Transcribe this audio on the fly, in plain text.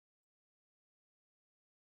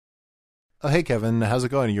Oh, hey, Kevin. How's it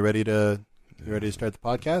going? You ready to start the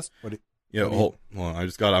podcast? Hold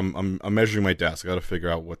on. I'm measuring my desk. I got to figure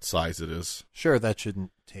out what size it is. Sure, that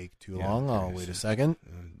shouldn't take too long. I'll wait a second.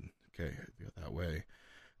 Okay, that way,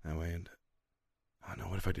 and oh no,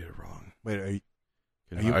 what if I did it wrong? Wait, are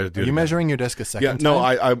you measuring your desk a second time? No,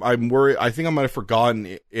 I'm worried. I think I might have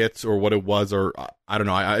forgotten it or what it was, or I don't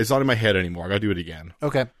know. It's not in my head anymore. I got to do it again.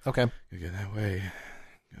 Okay. Get that way.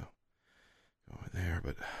 Go over there,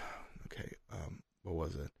 but okay. What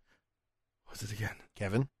was it? What was it again?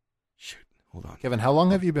 Kevin? Shoot. Hold on. Kevin, how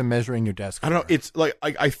long have you been measuring your desk for? I don't know. It's like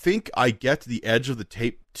I think I get to the edge of the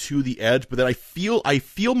tape to the edge, but then I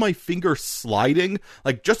feel my finger sliding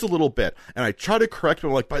like just a little bit, and I try to correct it.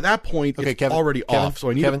 Like by that point, it's Kevin, already off.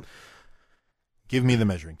 So I need Kevin, give me the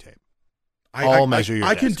measuring tape. I'll measure your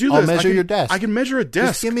desk. I can do this. I'll measure your desk. I can measure a desk.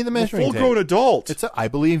 Just give me the measuring tape. Full-grown adult. I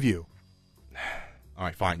believe you. All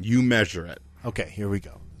right, fine. You measure it. Okay, here we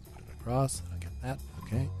go. Put it across. I'll get that.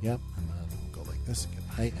 Okay, yep. And then we'll go like this. Get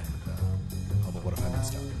the height. And but what if I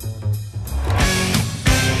messed up?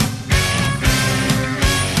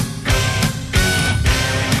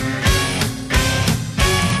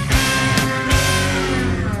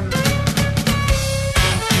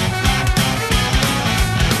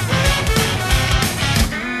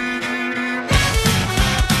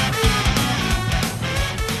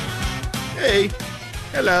 Hey.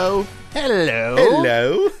 Hello.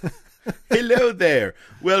 Hello there.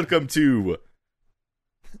 Welcome to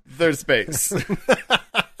Third Space.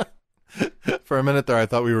 For a minute there, I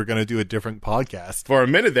thought we were going to do a different podcast. For a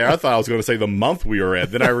minute there, I thought I was going to say the month we were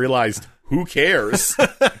in. Then I realized, who cares?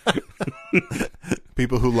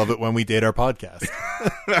 People who love it when we date our podcast.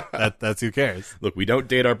 That's who cares. Look, we don't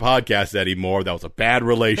date our podcast anymore. That was a bad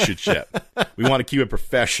relationship. We want to keep it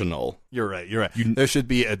professional. You're right. There should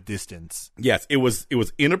be a distance. Yes, it was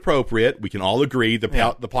inappropriate. We can all agree the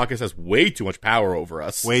podcast has way too much power over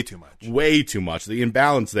us. Way too much. Way too much. The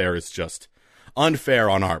imbalance there is just unfair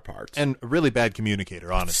on our part. And a really bad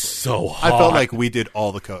communicator, honestly. So hot. I felt like we did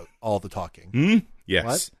all the talking. Yes.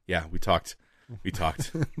 What? Yeah, we talked.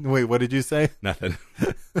 Wait, what did you say? Nothing.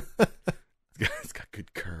 It's got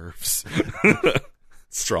good curves.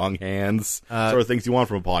 Strong hands. Sort of things you want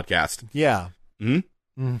from a podcast. Yeah. I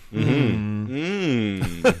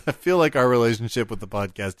feel like our relationship with the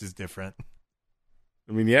podcast is different.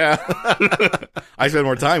 I mean, yeah. I spend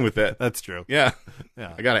more time with it. That's true. Yeah.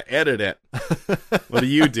 I got to edit it. What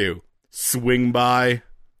do? Swing by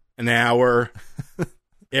an hour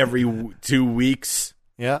every 2 weeks.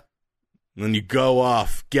 Yeah. And then you go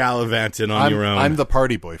off gallivanting on your own. I'm the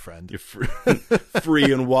party boyfriend. You're free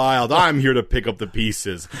and wild. I'm here to pick up the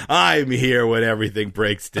pieces. I'm here when everything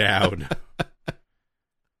breaks down.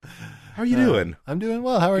 How are you doing? I'm doing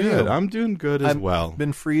well. How are Good. you? I'm doing good as well. I've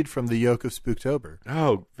been freed from the yoke of Spooktober.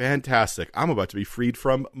 Oh, fantastic. I'm about to be freed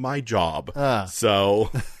from my job. So,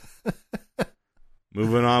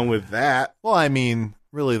 moving on with that. Well, I mean,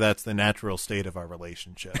 really, that's the natural state of our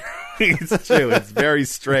relationship. It's true. It's very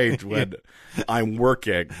strange when I'm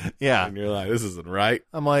working. Yeah. And you're like, this isn't right.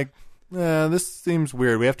 I'm like, this seems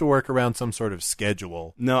weird. We have to work around some sort of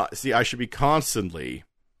schedule. No, see, I should be constantly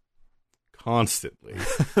just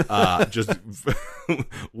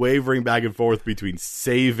wavering back and forth between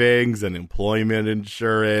savings and employment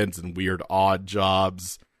insurance and weird odd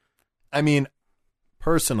jobs. I mean,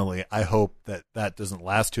 personally, I hope that doesn't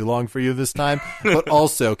last too long for you this time. But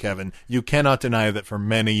also, Kevin, you cannot deny that for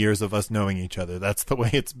many years of us knowing each other, that's the way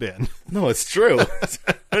it's been. No, it's true. It's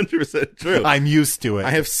 100% true. I'm used to it.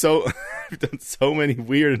 I've done so many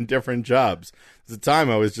weird and different jobs. At the time,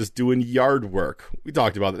 I was just doing yard work. We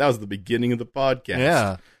talked about that. That was the beginning of the podcast.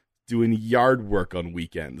 Yeah. Doing yard work on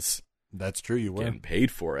weekends. That's true, you were. Getting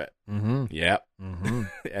paid for it. Mm-hmm. Yep. Mm-hmm.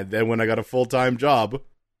 And then when I got a full-time job,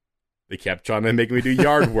 they kept trying to make me do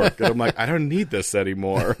yard work. And I'm like, I don't need this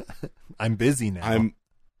anymore. I'm busy now.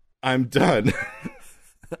 I'm done.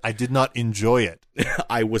 I did not enjoy it.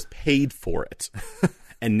 I was paid for it.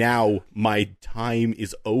 And now my time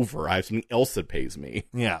is over. I have something else that pays me.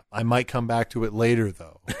 Yeah, I might come back to it later,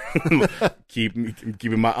 though. Keeping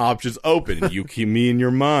my options open. You keep me in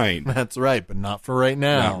your mind. That's right, but not for right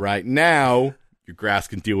now. Not right now. Your grass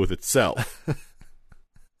can deal with itself.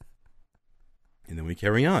 And then we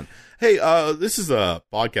carry on. Hey, this is a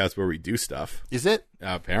podcast where we do stuff. Is it?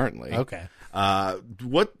 Apparently. Okay.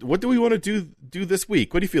 What do we want to do this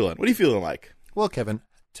week? What are you feeling? What are you feeling like? Well, Kevin,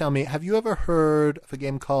 tell me, have you ever heard of a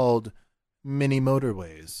game called Mini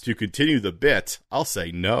Motorways? To continue the bit, I'll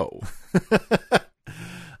say no.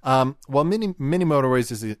 Well, Mini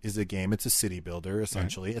Motorways is a game. It's a city builder,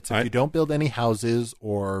 essentially. Right. It's if you don't build any houses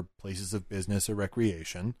or places of business or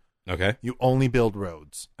recreation. Okay. You only build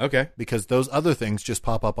roads Okay. because those other things just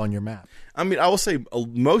pop up on your map. I mean, I will say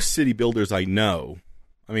most city builders I know,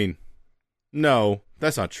 I mean, no,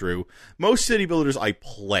 that's not true. Most city builders I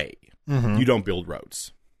play, you don't build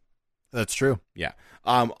roads. That's true. Yeah.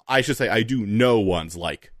 I should say I do know ones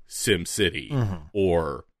like SimCity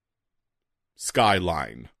or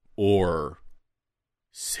Skyline or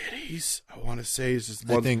Cities. I want to say is just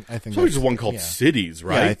one. I think there's always just one called Cities,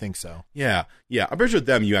 right? Yeah, I think so. Yeah. I'm pretty sure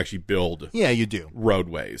them you actually build Yeah, you do.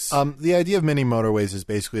 roadways. The idea of mini motorways is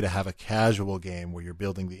basically to have a casual game where you're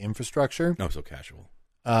building the infrastructure. Not so casual.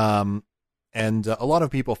 And a lot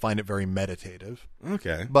of people find it very meditative.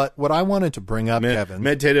 Okay. But what I wanted to bring up, Kevin,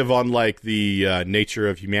 Meditative on like the nature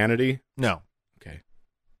of humanity. no, Okay.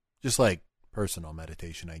 just like personal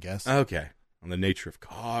meditation, I guess. Okay. On the nature of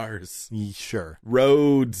cars, Sure.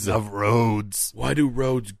 roads. Of roads. Why do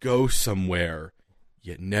roads go somewhere,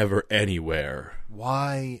 yet never anywhere?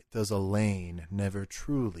 Why does a lane never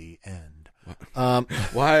truly end?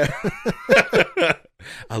 Why?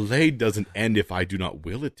 A lane doesn't end if I do not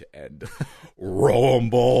will it to end.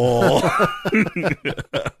 Rumble.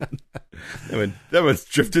 That one's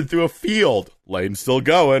drifted through a field. Lane's still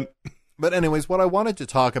going. But anyways, what I wanted to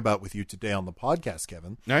talk about with you today on the podcast,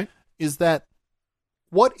 Kevin, All right. is that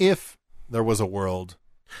what if there was a world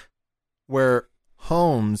where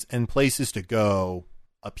homes and places to go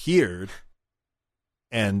appeared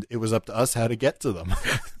and it was up to us how to get to them?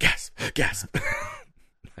 Gasp.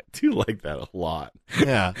 I do like that a lot.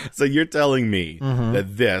 Yeah. So you're telling me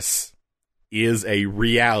that this is a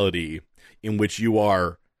reality in which you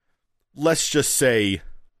are, let's just say,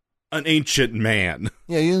 an ancient man.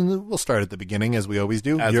 Yeah, we'll start at the beginning, as we always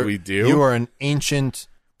do. We do. You are an ancient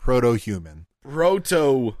proto-human.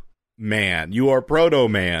 Proto-man. You are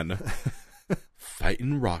proto-man.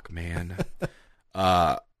 Fighting rock man.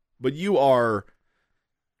 But you are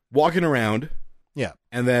walking around. Yeah.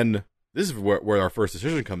 And then this is where our first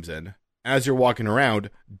decision comes in. As you're walking around,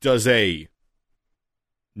 does a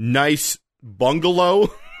nice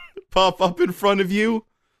bungalow pop up in front of you?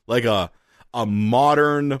 Like a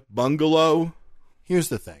modern bungalow? Here's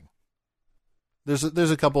the thing. There's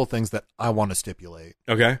a couple of things that I want to stipulate.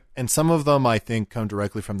 Okay. And some of them I think come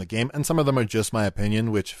directly from the game, and some of them are just my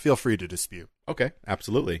opinion, which feel free to dispute. Okay,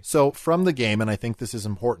 absolutely. So from the game, and I think this is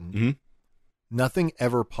important, Mhm. nothing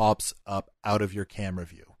ever pops up out of your camera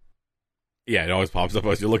view. Yeah, it always pops up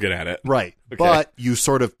as you're looking at it. Right. Okay. But you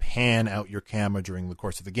sort of pan out your camera during the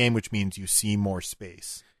course of the game, which means you see more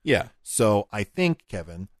space. Yeah. So I think,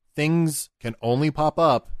 Kevin, things can only pop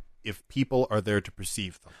up if people are there to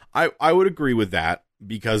perceive them. I would agree with that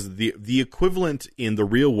because the equivalent in the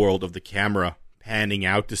real world of the camera panning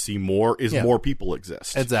out to see more is Yeah. more people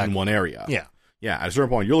exist Exactly. in one area. Yeah. Yeah, at a certain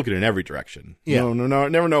point, you're looking in every direction. Yeah. No,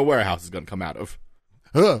 never know where a house is going to come out of.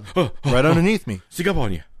 Right underneath me. Sneak up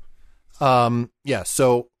on you. Yeah,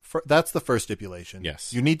 so that's the first stipulation.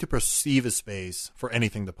 Yes. You need to perceive a space for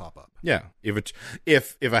anything to pop up. Yeah.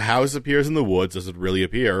 If a house appears in the woods, does it really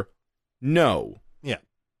appear? No. Yeah.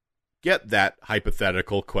 Get that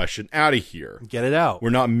hypothetical question out of here. Get it out. We're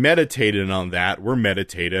not meditating on that. We're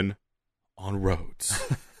meditating on roads.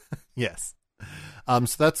 Yes. So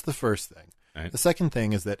that's the first thing. Right. The second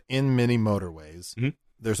thing is that in mini motorways, Mhm.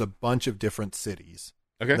 there's a bunch of different cities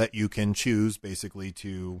Okay. that you can choose basically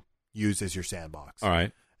to use as your sandbox. All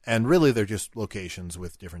right. And really, they're just locations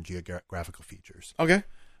with different geographical features. Okay.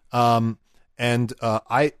 I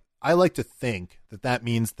like to think that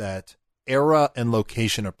means that era and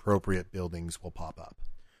location appropriate buildings will pop up.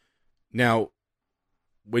 Now,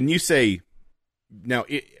 when you say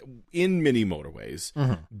in mini motorways,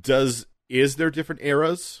 is there different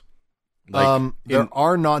eras? There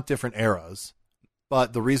are not different eras,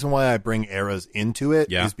 but the reason why I bring eras into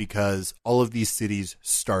it is because all of these cities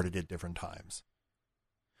started at different times.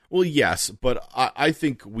 Well, yes, but I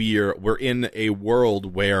think we're in a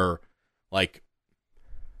world where, like,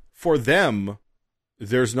 for them,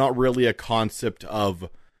 there's not really a concept of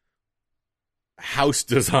house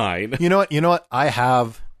design. You know what? I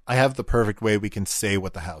have the perfect way we can say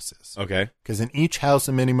what the house is. Okay. Because in each house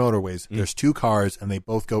in mini motorways, there's two cars and they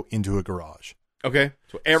both go into a garage. Okay.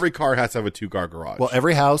 So every car has to have a 2-car garage. Well,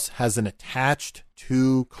 every house has an attached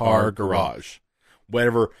 2-car garage.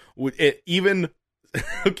 Whatever.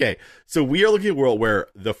 Okay. So we are looking at a world where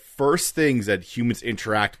the first things that humans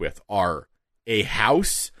interact with are a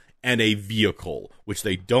house and a vehicle, which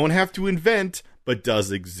they don't have to invent, but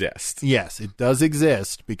does exist. Yes, it does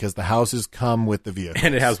exist because the houses come with the vehicle.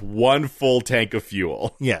 And it has one full tank of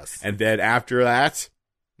fuel. Yes. And then after that,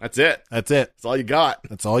 that's it. That's it. That's all you got.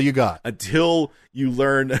 That's all you got. Until you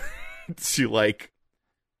learn to, like,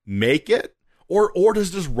 make it Or does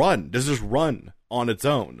it just run? Does it just run on its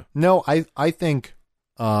own? No, I think.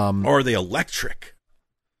 Or are they electric?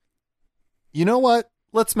 You know what?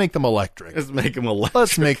 Let's make them electric. Let's make them electric.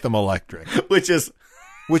 Let's make them electric. Which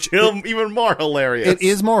even more hilarious. It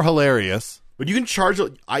is more hilarious. But you can charge.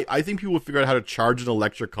 I think people will figure out how to charge an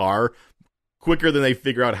electric car quicker than they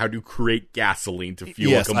figure out how to create gasoline to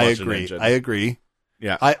fuel a combustion engine. I agree.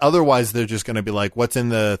 Yeah. Otherwise, they're just going to be like, "What's in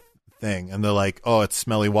the thing?" And they're like, "Oh, it's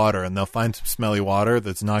smelly water," and they'll find some smelly water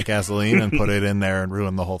that's not gasoline and put it in there and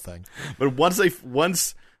ruin the whole thing. But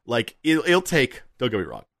it'll take. Don't get me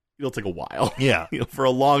wrong. It'll take a while. Yeah. For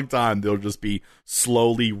a long time, there'll just be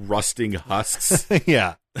slowly rusting husks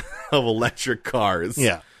Yeah. of electric cars.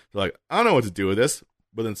 Yeah. They're like, I don't know what to do with this.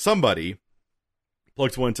 But then somebody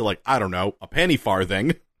plugs one into, like, I don't know, a penny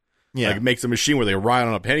farthing. Yeah. Like, makes a machine where they ride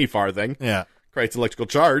on a penny farthing. Yeah. Creates electrical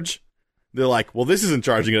charge. They're like, well, this isn't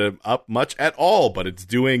charging it up much at all, but it's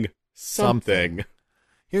doing something.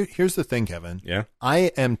 Here's the thing, Kevin. Yeah.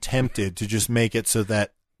 I am tempted to just make it so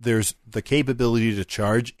that there's the capability to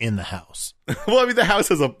charge in the house. Well, I mean, the house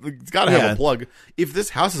it's got to have a plug. If this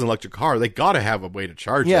house is an electric car, they got to have a way to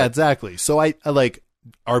charge it. Yeah, exactly. So I like,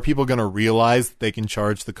 are people going to realize that they can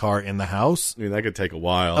charge the car in the house? I mean, that could take a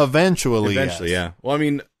while. Eventually, yes. Yeah. Well, I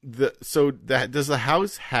mean, does the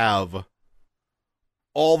house have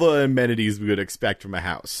all the amenities we would expect from a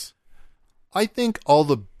house? I think all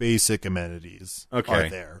the basic amenities are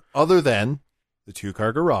there, other than the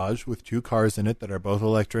 2-car garage with 2 cars in it that are both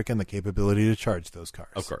electric and the capability to charge those cars.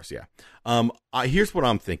 Of course, yeah. Here's what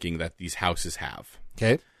I'm thinking that these houses have.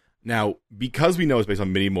 Okay. Now, because we know it's based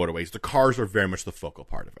on mini motorways, the cars are very much the focal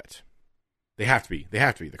part of it. They have to be.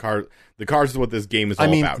 The cars is what this game is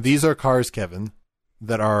all about. These are cars, Kevin,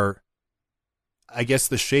 that are, I guess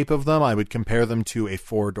the shape of them, I would compare them to a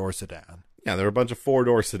 4-door sedan. Yeah, they're a bunch of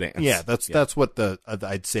 4-door sedans. Yeah, that's what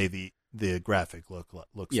I'd say the graphic looks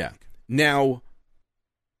like. Now,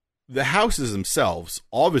 the houses themselves,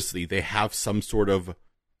 obviously, they have some sort of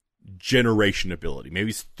generation ability.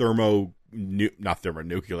 Maybe it's not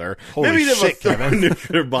thermonuclear. Holy Maybe they have shit, a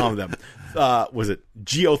thermonuclear bomb them. Was it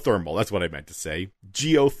geothermal? That's what I meant to say.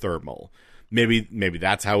 Geothermal. Maybe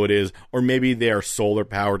that's how it is. Or maybe they are solar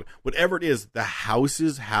powered. Whatever it is, the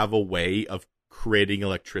houses have a way of creating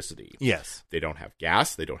electricity. Yes. They don't have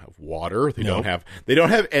gas, they don't have water, they don't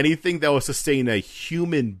have anything that will sustain a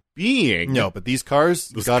human being. No, but these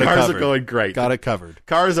cars, cars are going great. Got it covered.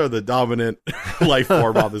 Cars are the dominant life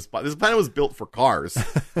form on this planet. This planet was built for cars.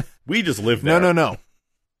 We just live there. No.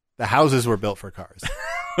 The houses were built for cars.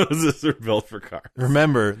 Houses are built for cars.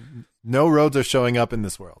 Remember, no roads are showing up in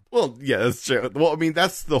this world. Well, yeah, that's true. Well, I mean,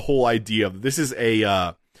 that's the whole idea of this is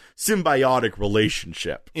a symbiotic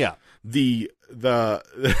relationship. Yeah.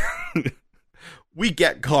 We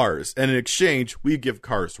get cars, and in exchange, we give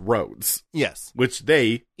cars roads. Yes. Which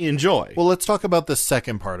they enjoy. Well, let's talk about the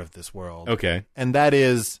second part of this world. Okay. And that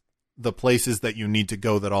is the places that you need to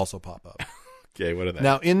go that also pop up. Okay, what are they?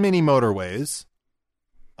 Now, in many motorways,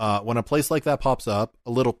 when a place like that pops up,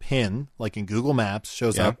 a little pin, like in Google Maps,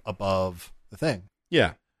 shows up above the thing.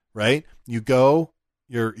 Yeah. Right? You go...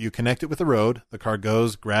 You connect it with the road, the car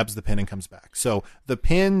goes, grabs the pin, and comes back. So the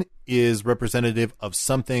pin is representative of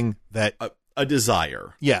something that... A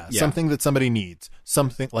desire. Yeah, something that somebody needs.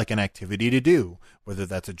 Something like an activity to do, whether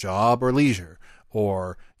that's a job or leisure,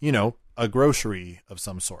 or, a grocery of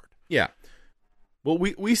some sort. Yeah. Well,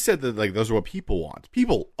 we said that like those are what people want.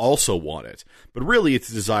 People also want it. But really, it's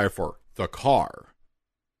a desire for the car.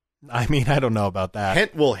 I mean, I don't know about that.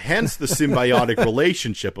 Hence the symbiotic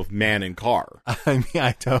relationship of man and car. I mean,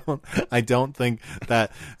 I don't think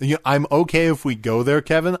that, I'm okay if we go there,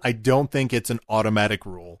 Kevin. I don't think it's an automatic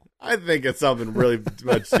rule. I think it's something really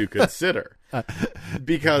much to consider.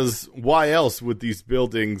 Because why else would these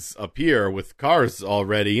buildings appear with cars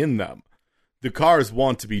already in them? The cars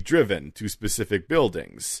want to be driven to specific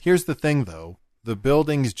buildings. Here's the thing, though. The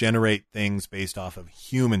buildings generate things based off of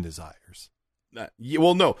human desires.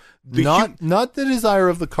 Well, no. Not the desire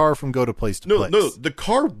of the car from go to place to place. No, the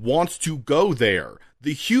car wants to go there.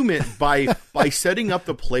 The human, by setting up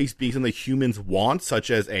the place based on the human's wants, such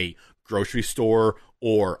as a grocery store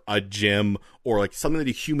or a gym or like something that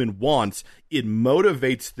a human wants, it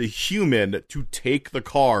motivates the human to take the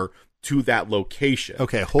car to that location.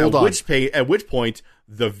 Okay, hold on. At which point,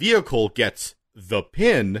 the vehicle gets the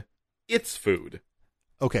pin, its food.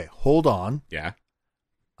 Okay, hold on. Yeah.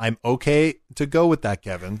 I'm okay to go with that,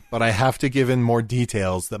 Kevin, but I have to give in more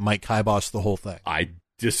details that might kibosh the whole thing. I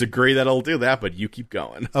disagree that I'll do that, but you keep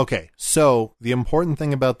going. Okay, so the important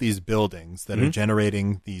thing about these buildings that are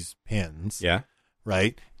generating these pins,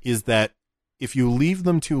 right, is that if you leave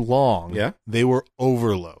them too long, they will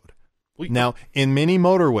overload. Now, in many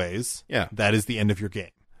motorways, Yeah. that is the end of your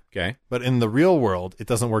game. Okay. But in the real world, it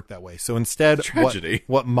doesn't work that way. So instead, Tragedy.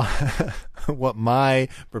 what my what my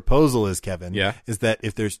proposal is, Kevin, Yeah. is that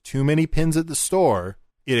if there's too many pins at the store,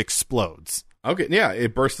 it explodes. Okay. Yeah.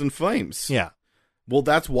 It bursts in flames. Yeah. Well,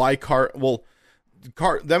 that's why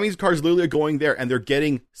that means cars literally are going there and they're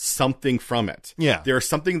getting something from it. Yeah. There's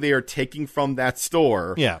something they are taking from that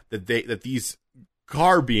store. Yeah. That these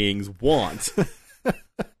car beings want.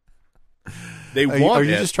 They Are want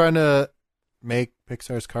you it. just trying to make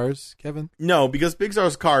Pixar's cars, Kevin? No, because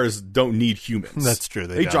Pixar's cars don't need humans. That's true.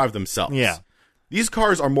 They don't. drive themselves. Yeah. These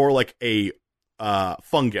cars are more like a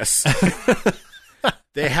fungus.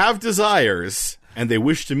 They have desires, and they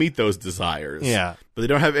wish to meet those desires. Yeah. But they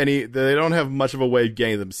don't have much of a way of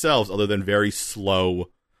getting themselves other than very slow,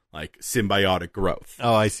 like, symbiotic growth.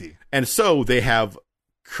 Oh, I see. And so they have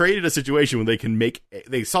created a situation where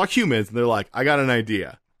they saw humans, and they're like, I got an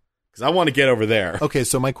idea. Because I want to get over there. Okay,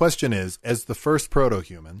 so my question is, as the first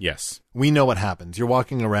proto-human, Yes. we know what happens. You're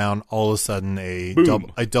walking around, all of a sudden a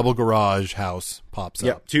Boom. double garage house pops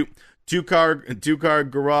Yep. up. Two car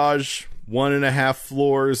garage, 1.5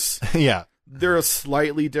 floors. Yeah. They're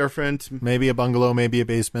slightly different. Maybe a bungalow, maybe a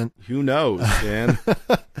basement. Who knows, man?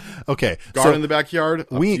 Okay. Garden so in the backyard. Up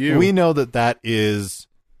to we you. know that is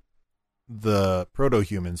the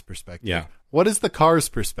proto-human's perspective. Yeah. What is the car's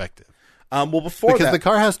perspective? Well, before Because that, the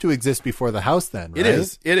car has to exist before the house then, right?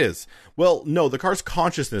 It is. Well, no, the car's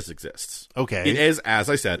consciousness exists. Okay. It is, as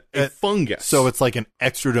I said, a fungus. So it's like an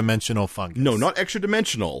extra-dimensional fungus. no, not extra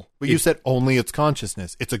dimensional. But you said only its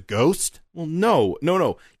consciousness. It's a ghost? Well, no.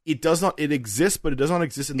 It does not. It exists, but it does not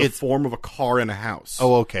exist in the form of a car and a house.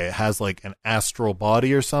 Oh, okay. It has like an astral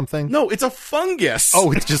body or something? no, it's a fungus.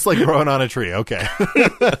 Oh, it's just like growing on a tree. Okay.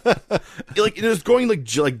 like it is growing like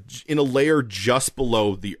in a layer just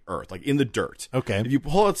below the earth, like in the dirt. Okay. If you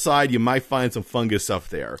pull outside, you might find some fungus stuff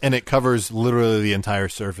there. And it covers literally the entire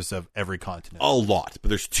surface of every continent. A lot, but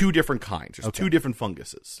there's two different kinds. There's two different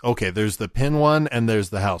funguses. Okay, there's the pin one and there's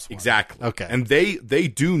the house one. Exactly. Okay. And they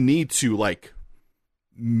do need to like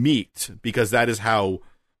meet because that is how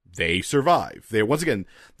they survive.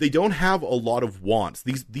 They don't have a lot of wants.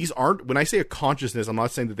 These aren't, when I say a consciousness, I'm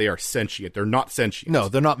not saying that they are sentient. They're not sentient. No,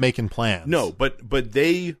 they're not making plans. No, but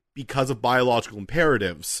they, because of biological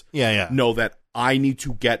imperatives, Yeah. know that I need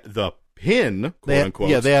to get the pin, quote unquote.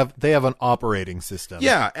 Yeah, they have an operating system.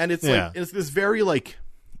 Yeah, and it's Yeah. like it's this very like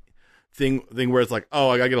thing where it's like, oh,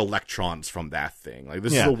 I gotta get electrons from that thing. Like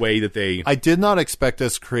this is the way that they. I did not expect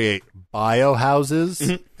us to create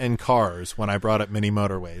biohouses and cars when I brought up mini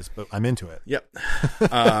motorways, but I'm into it. Yep.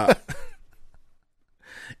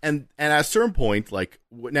 And at a certain point, like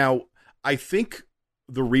now, I think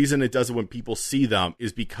the reason it does it when people see them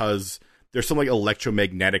is because there's some like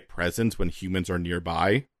electromagnetic presence when humans are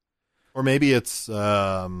nearby. Or maybe it's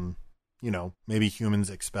maybe humans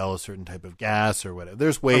expel a certain type of gas or whatever.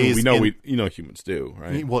 There's ways. We know humans do,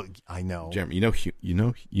 right? Well, I know. Jeremy, you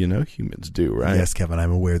know humans do, right? Yes, Kevin,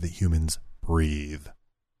 I'm aware that humans breathe,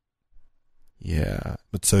 Yeah,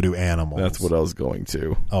 but so do animals. that's what I was going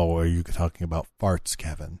to. Oh, are you talking about farts,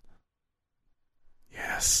 Kevin?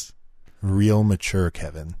 Yes. Real mature,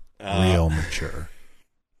 Kevin. Real mature.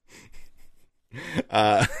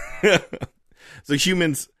 So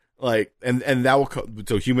humans like, and that will.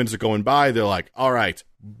 So humans are going by. They're like, all right,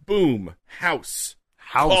 boom, house,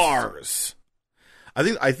 cars. I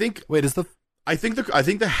think. Wait, I think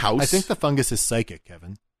the house. I think the fungus is psychic,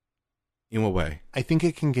 Kevin. In what way? I think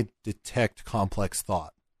it can detect complex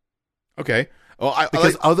thought. Okay. Well,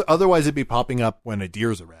 Because otherwise it'd be popping up when a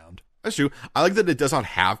deer's around. That's true. I like that it does not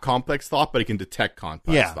have complex thought, but it can detect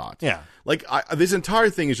complex thought. Yeah. Like, this entire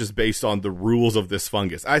thing is just based on the rules of this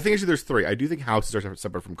fungus. I think actually there's three. I do think houses are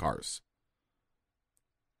separate from cars.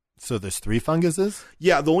 So there's 3 funguses?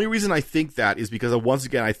 Yeah, the only reason I think that is because, once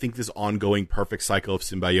again, I think this ongoing perfect cycle of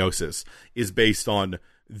symbiosis is based on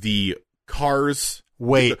the cars.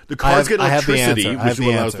 Wait, The cars get I have the electricity, answer. which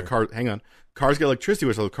allows the car. Hang on. Cars get electricity,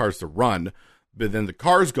 which allows the cars to run. But then the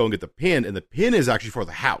cars go and get the pin, and the pin is actually for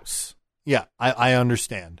the house. Yeah, I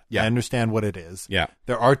understand. Yeah. I understand what it is. Yeah.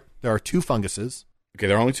 There are 2 funguses. Okay,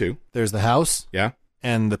 there are only 2. There's the house Yeah.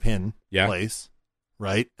 and the pin Yeah. place,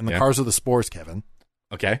 right? And the Yeah. cars are the spores, Kevin.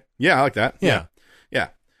 Okay. Yeah, I like that. Yeah. Yeah.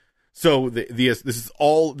 So this is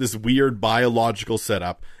all this weird biological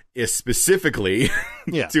setup is specifically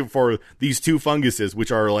Yeah. for these 2 funguses,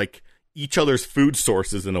 which are like each other's food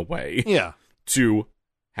sources in a way, Yeah. to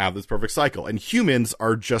have this perfect cycle. And humans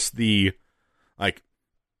are just the like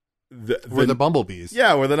We're the bumblebees.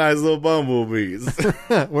 yeah, we're the nice little bumblebees.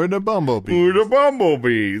 We're the bumblebees. We're the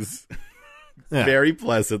bumblebees. Yeah. Very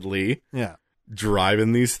pleasantly Yeah.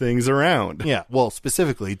 driving these things around. Yeah, well,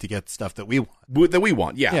 specifically to get stuff that we want. That we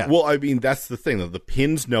want, yeah. Yeah. Well, I mean, that's the thing, though. The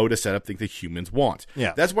pins know to set up things that humans want.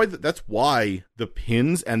 Yeah. That's why the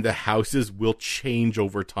pins and the houses will change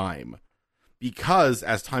over time. Because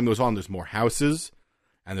as time goes on, there's more houses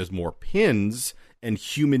and there's more pins, and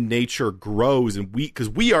human nature grows, and because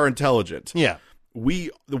we are intelligent. Yeah.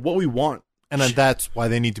 What we want. And then that's why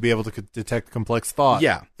they need to be able to detect complex thought.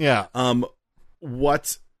 Yeah. Yeah.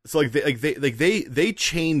 So they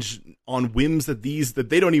change on whims that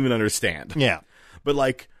they don't even understand. Yeah. But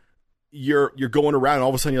like you're going around and all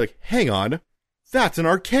of a sudden you're like, hang on, that's an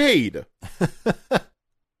arcade.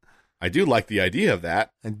 I do like the idea of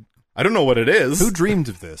that. I don't know what it is. Who dreamed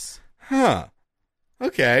of this? Huh.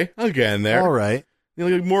 Okay, I'll get in there. All right. You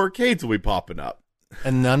know, like more arcades will be popping up.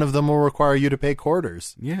 And none of them will require you to pay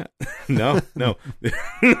quarters. Yeah. No.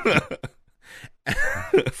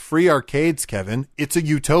 Free arcades, Kevin. It's a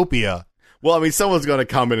utopia. Well, I mean, someone's going to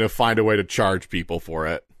come in and find a way to charge people for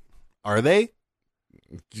it. Are they?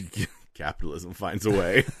 Capitalism finds a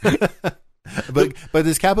way. But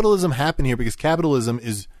does capitalism happen here? Because capitalism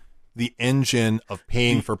is the engine of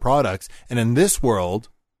paying for products. And in this world,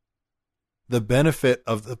 the benefit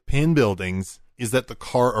of the pin buildings is that the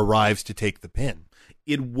car arrives to take the pin.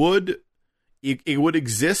 It would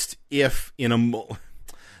exist if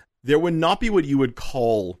there would not be what you would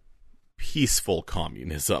call peaceful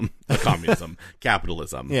communism.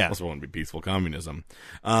 Capitalism. Yeah. Also wouldn't be peaceful communism.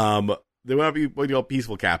 There would not be what you call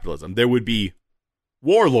peaceful capitalism. There would be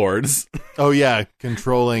warlords. Oh yeah,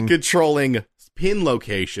 controlling pin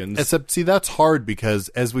locations. Except, see, that's hard because,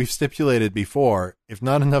 as we've stipulated before, if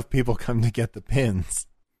not enough people come to get the pins,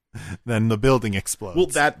 then the building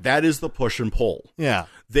explodes. Well, that is the push and pull. Yeah.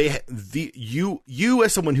 You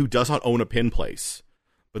as someone who does not own a pin place,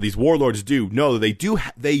 but these warlords do, no, they do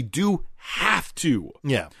have to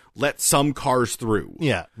let some cars through.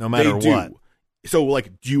 Yeah, no matter what. So,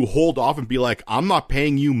 like, do you hold off and be like, I'm not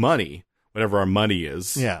paying you money, whatever our money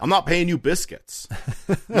is. Yeah. I'm not paying you biscuits.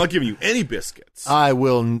 I'm not giving you any biscuits. I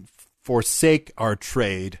will forsake our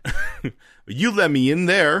trade. You let me in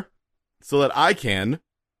there so that I can,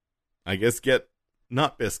 I guess, get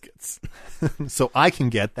not biscuits. So I can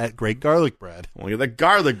get that great garlic bread. I want to get that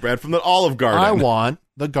garlic bread from the Olive Garden. I want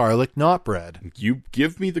the garlic knot bread. You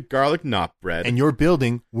give me the garlic knot bread. And your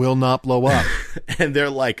building will not blow up. And they're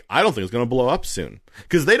like, I don't think it's going to blow up soon.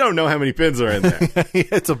 Because they don't know how many pins are in there.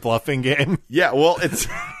 It's a bluffing game. Yeah, well, it's...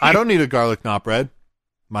 I don't need a garlic knot bread.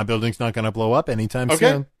 My building's not going to blow up anytime soon.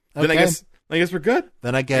 Okay. Then I guess we're good.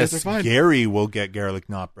 Then I guess Gary will get garlic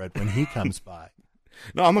knot bread when he comes by.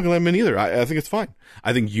 No, I'm not going to let him in either. I think it's fine.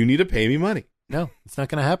 I think you need to pay me money. No, it's not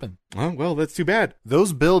going to happen. Oh, well, that's too bad.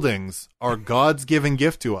 Those buildings are God's given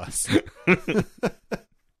gift to us.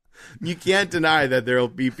 You can't deny that there will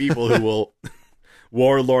be people who will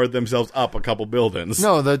warlord themselves up a couple buildings.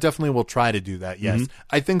 No, they definitely will try to do that, yes. Mm-hmm.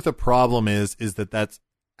 I think the problem is that that's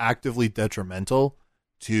actively detrimental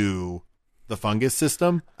to the fungus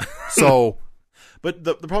system. So... But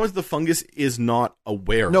the problem is the fungus is not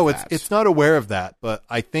aware of that. No, it's not aware of that, but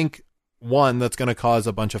I think, one, that's going to cause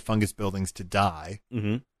a bunch of fungus buildings to die.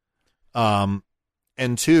 Mm-hmm.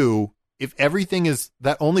 And two, if everything is...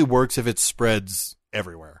 That only works if it spreads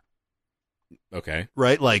everywhere. Okay.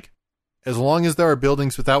 Right? Like, as long as there are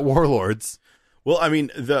buildings without warlords... Well, I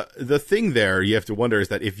mean, the thing there you have to wonder is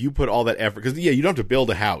that if you put all that effort... Because, yeah, you don't have to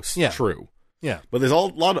build a house. Yeah. True. Yeah. But there's a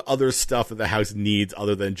lot of other stuff that the house needs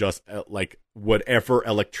other than just, like, whatever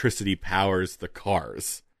electricity powers the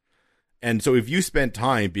cars. And so if you spend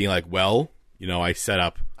time being like, well, you know, I set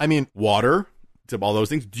up water to all those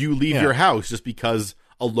things, do you leave your house just because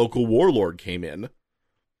a local warlord came in,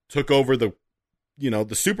 took over the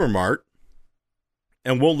supermart,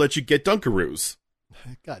 and won't let you get Dunkaroos?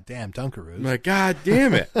 God damn Dunkaroos. I'm like, God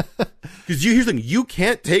damn it. Because here's the thing, you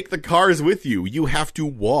can't take the cars with you. You have to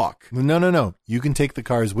walk. No. You can take the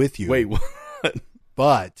cars with you. Wait, what?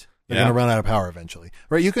 But they're going to run out of power eventually.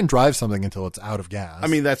 Right? You can drive something until it's out of gas. I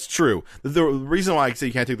mean, that's true. The reason why I say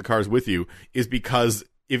you can't take the cars with you is because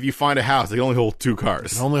if you find a house, they can only hold 2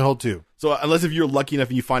 cars. They can only hold 2. So unless if you're lucky enough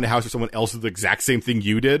and you find a house where someone else does the exact same thing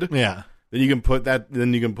you did, yeah, then you can put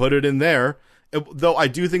it in there. Though I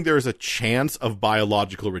do think there is a chance of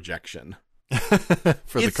biological rejection.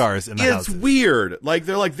 For the cars in the house. It's weird. Like,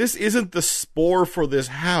 they're like, this isn't the spore for this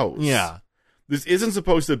house. Yeah. This isn't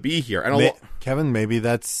supposed to be here. And Kevin, maybe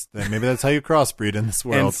that's how you crossbreed in this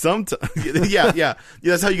world. And sometimes, yeah,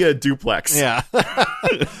 that's how you get a duplex. Yeah.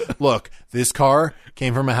 Look, this car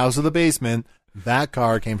came from a house with a basement. That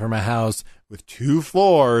car came from a house with 2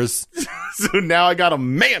 floors. So now I got a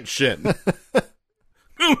mansion.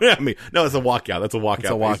 I mean, no, it's a walkout. That's a walkout. It's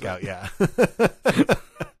a walkout, yeah.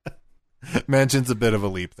 Mentions a bit of a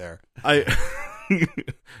leap there.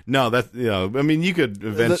 No, that's, I mean, you could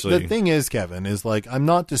eventually. The thing is, Kevin, is like, I'm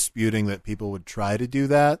not disputing that people would try to do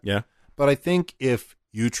that. Yeah. But I think if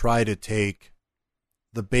you try to take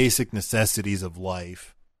the basic necessities of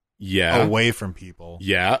life away from people,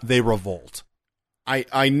 they revolt.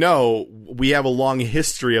 I know we have a long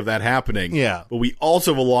history of that happening. Yeah. But we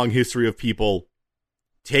also have a long history of people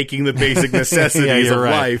taking the basic necessities of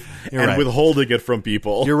life and withholding it from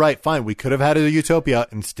people. You're right. Fine. We could have had a utopia.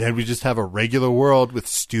 Instead, we just have a regular world with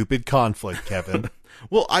stupid conflict, Kevin.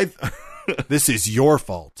 Well, this is your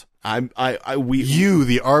fault. You,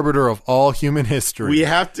 the arbiter of all human history. We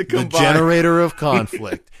have to combine. The generator of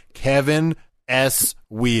conflict. Kevin S.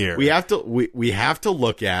 Weir. We have to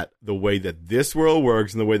look at the way that this world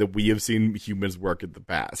works and the way that we have seen humans work in the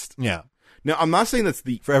past. Yeah. Now, I'm not saying that's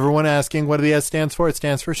For everyone asking what the S stands for, it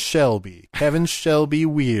stands for Shelby. Kevin Shelby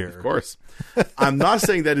Weir. Of course. I'm not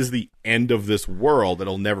saying that is the end of this world.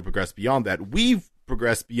 It'll never progress beyond that. We've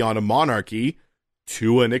progressed beyond a monarchy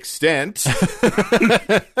to an extent.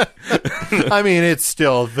 I mean, it's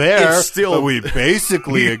still there, but we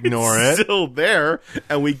basically ignore it. It's still there,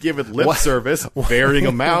 and we give it lip service, varying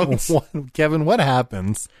amounts. Kevin, what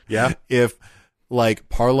happens if, like,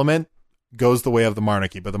 Parliament goes the way of the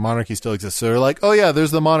monarchy, but the monarchy still exists? So they're like, oh yeah,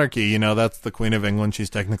 there's the monarchy. That's the Queen of England. She's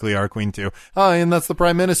technically our queen too. Oh, and that's the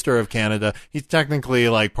Prime Minister of Canada. He's technically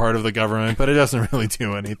like part of the government, but it doesn't really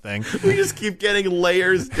do anything. We just keep getting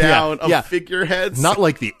layers down of figureheads. Not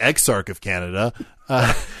like the Exarch of Canada.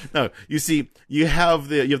 No, you see, you have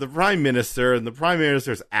the Prime Minister, and the Prime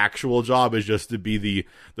Minister's actual job is just to be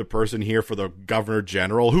the person here for the Governor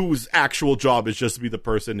General, whose actual job is just to be the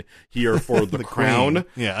person here for the crown. Queen.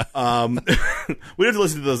 Yeah. We have to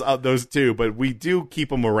listen to those two, but we do keep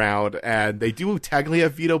them around, and they do technically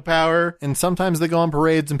have veto power. And sometimes they go on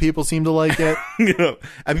parades, and people seem to like it.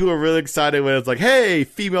 And people are really excited when it's like, "Hey,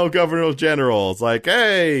 female Governor General!" It's like,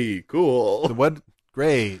 "Hey, cool." What?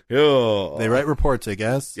 Great. Oh. They write reports, I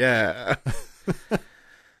guess. Yeah.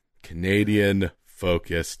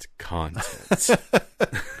 Canadian-focused content.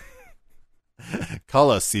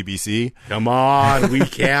 Call us, CBC. Come on, we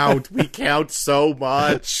count. We count so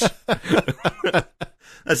much.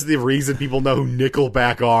 That's the reason people know who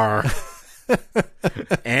Nickelback are.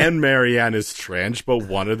 And Mariana's Trench, but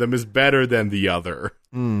one of them is better than the other.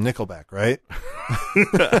 Nickelback, right?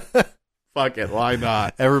 Fuck it, why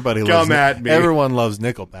not? Everybody Come at me. Everyone loves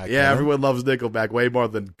Nickelback. Yeah, everyone loves Nickelback way more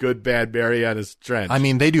than Good Bad Mariana's Trench. I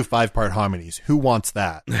mean, they do 5-part harmonies. Who wants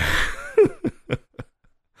that?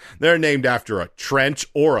 They're named after a trench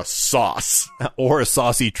or a sauce. Or a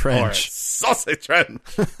saucy trench. Or a saucy trench.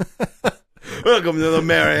 Welcome to the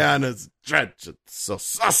Mariana's Trench. It's so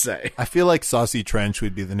saucy. I feel like Saucy Trench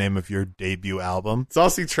would be the name of your debut album.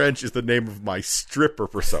 Saucy Trench is the name of my stripper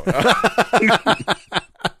persona.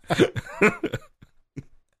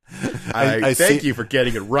 I thank you for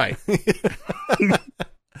getting it right.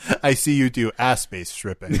 I see you do ass-based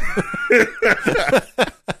stripping.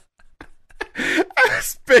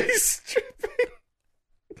 Ass-based stripping.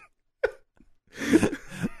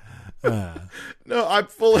 No, I'm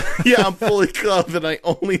fully clothed, and I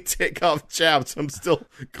only take off chaps. I'm still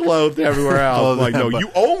clothed everywhere else. I'm like, no,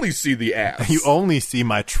 you only see the ass. You only see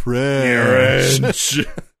my trench.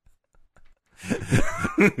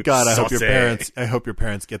 God, I hope your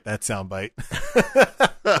parents get that soundbite.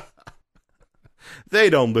 They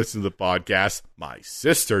don't listen to the podcast. My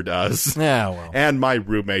sister does. Yeah, well. And my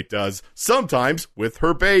roommate does. Sometimes with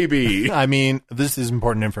her baby. I mean, this is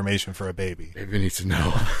important information for a baby. Baby needs to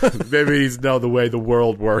know. Baby needs to know the way the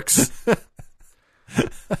world works.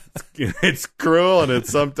 It's cruel and it's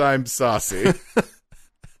sometimes saucy.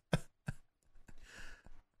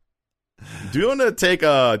 Do you want to take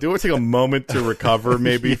a moment to recover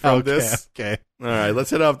maybe from this? Okay. All right,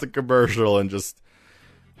 let's head off the commercial and just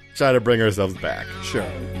try to bring ourselves back. Sure.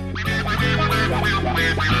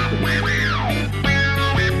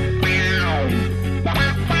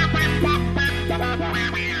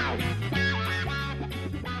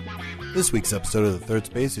 This week's episode of The Third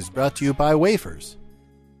Space is brought to you by Wafers.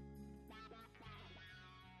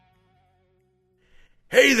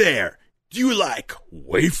 Hey there! Do you like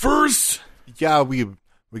wafers? Yeah, we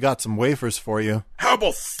got some wafers for you. How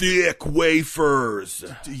about thick wafers?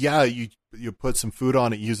 Yeah, you put some food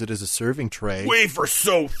on it, use it as a serving tray. Wafers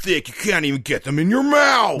so thick you can't even get them in your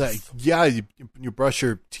mouth. Yeah, you brush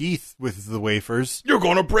your teeth with the wafers. You're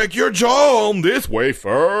gonna break your jaw on this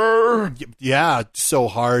wafer. Yeah, so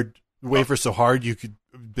hard. The wafer's so hard you could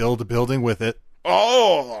build a building with it.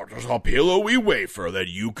 Oh, there's a pillowy wafer that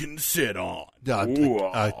you can sit on.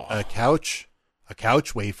 A couch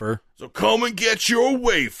wafer. So come and get your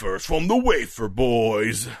wafers from the Wafer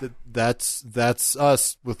Boys. That's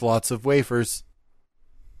us with lots of wafers.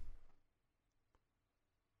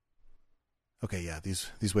 Okay, yeah,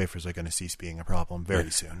 these wafers are going to cease being a problem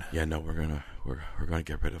very soon. Yeah, no, we're gonna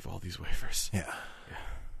get rid of all these wafers. Yeah.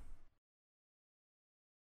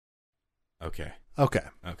 Okay.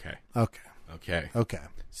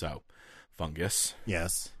 So, fungus,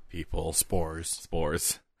 Yes. people,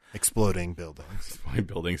 Spores. Exploding buildings.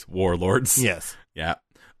 buildings, warlords. Yes. Yeah.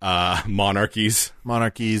 Monarchies.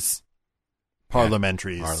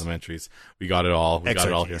 Parliamentaries. We got it all. We got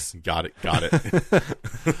it all here. Got it.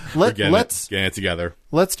 Let's get it together.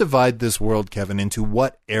 Let's divide this world, Kevin, into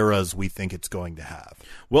what eras we think it's going to have.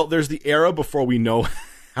 Well, there's the era before we know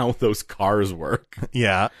how those cars work.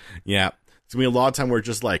 Yeah. Yeah. It's going to be a lot of time where it's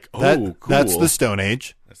just like, cool. That's the Stone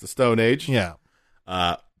Age. That's the Stone Age. Yeah.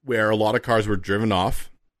 Where a lot of cars were driven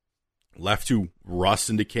off, left to rust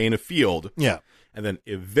and decay in a field. Yeah. And then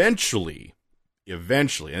eventually,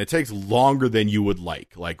 and it takes longer than you would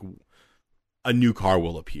like a new car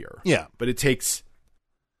will appear. Yeah. But it takes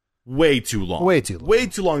way too long. Way too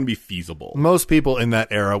long to be feasible. Most Most people in that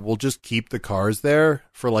era will just keep the cars there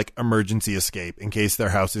for like emergency escape in case their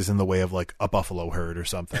house is in the way of like a buffalo herd or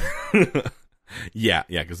something. Yeah,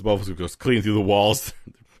 because the buffalo goes clean through the walls.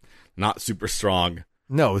 Not super strong.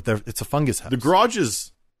 No, it's a fungus house. The garage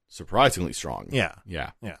is surprisingly strong. Yeah.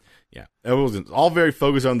 It was all very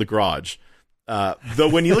focused on the garage. Though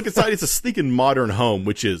when you look inside, it's a sleek and modern home,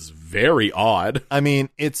 which is very odd. I mean,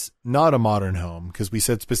 it's not a modern home because we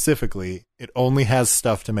said specifically it only has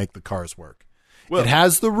stuff to make the cars work. Well, it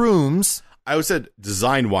has the rooms. I would said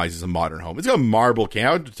design-wise, it's a modern home. It's got marble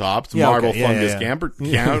countertops, fungus camper.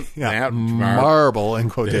 Marble in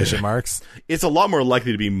quotation marks. It's a lot more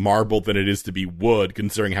likely to be marble than it is to be wood,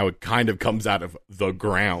 considering how it kind of comes out of the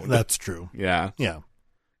ground. That's true. Yeah.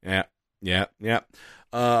 Yeah.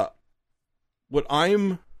 What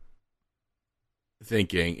I'm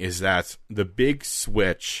thinking is that the big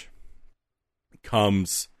switch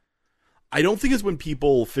comes. I don't think it's when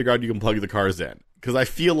people figure out you can plug the cars in, because I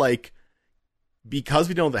feel like because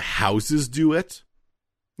we know the houses do it.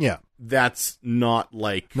 Yeah. That's not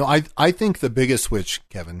like... No, I think the biggest switch,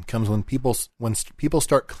 Kevin, comes when people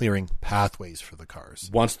start clearing pathways for the cars.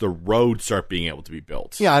 Once the roads start being able to be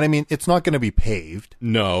built. Yeah, and I mean, it's not going to be paved.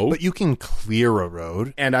 No. But you can clear a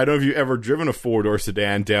road. And I don't know if you've ever driven a four-door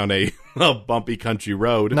sedan down a bumpy country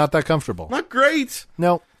road. Not that comfortable. Not great.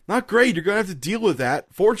 No. Not great. You're going to have to deal with that.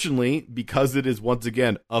 Fortunately, because it is, once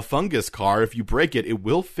again, a fungus car, if you break it, it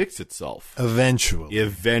will fix itself.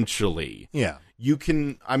 Eventually. Yeah. You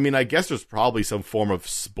can, I mean, I guess there's probably some form of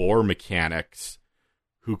spore mechanics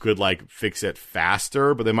who could, like, fix it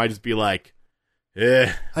faster, but they might just be like,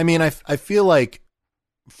 eh. I mean, I feel like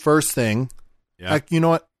first thing, like, you know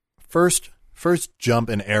what? First jump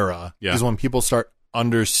in era is when people start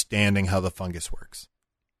understanding how the fungus works.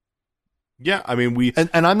 Yeah, I mean,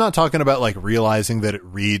 and I'm not talking about, like, realizing that it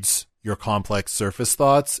reads your complex surface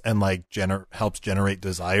thoughts and, like, helps generate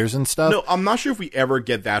desires and stuff. No, I'm not sure if we ever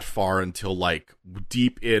get that far until, like,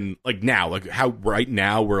 deep in, like, now, like, how right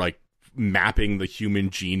now we're, like, mapping the human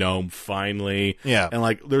genome finally. Yeah. And,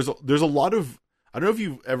 like, there's a lot of, I don't know if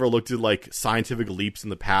you've ever looked at, like, scientific leaps in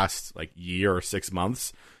the past, like, year or 6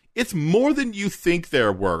 months. It's more than you think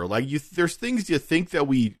there were. Like, there's things you think that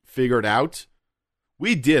we figured out.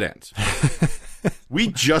 We didn't. We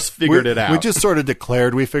just figured it out. We just sort of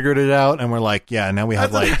declared we figured it out, and we're like, yeah, now we've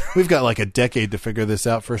got like a decade to figure this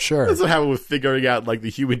out for sure. That's what happened with figuring out like the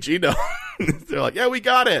human genome. They're like, yeah, we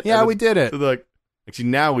got it. Yeah, we did it. They're like, actually,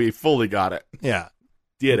 now we fully got it. Yeah.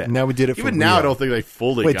 Did it. Now we did it for Even real. now, I don't think they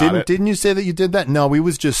fully got it. Didn't you say that you did that? No, we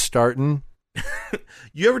was just starting.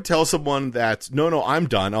 You ever tell someone that, no, I'm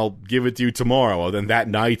done, I'll give it to you tomorrow, and then that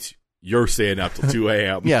night, you're staying up till 2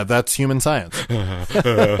 a.m. Yeah, that's human science.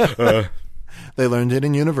 They learned it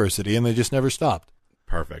in university, and they just never stopped.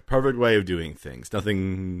 Perfect way of doing things.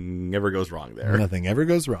 Nothing ever goes wrong there. Nothing ever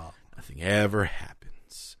goes wrong. Nothing ever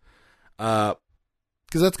happens. Because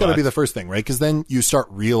that's got to be the first thing, right? Because then you start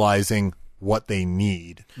realizing what they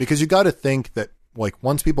need. Because you got to think that, like,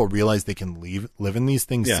 once people realize they can live in these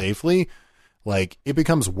things safely, like, it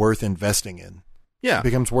becomes worth investing in. Yeah. It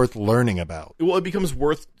becomes worth learning about. Well, it becomes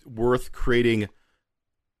worth creating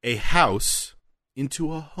a house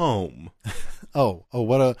into a home. Oh,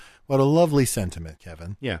 what a lovely sentiment,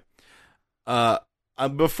 Kevin. Yeah.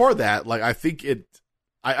 Before that, like, I think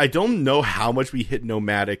I don't know how much we hit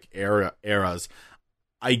nomadic eras.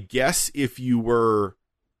 I guess if you were,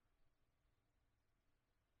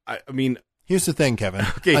 I mean, Here's the thing, Kevin.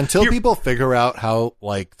 Okay, Until people figure out how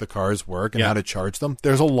like the cars work and how to charge them,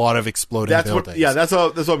 there's a lot of exploding buildings. That's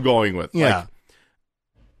what I'm going with. Yeah.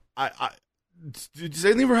 Like, does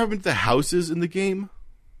anything ever happen to the houses in the game?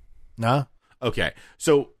 Nah. Okay,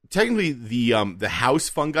 so technically the house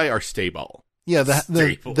fungi are stable. Yeah,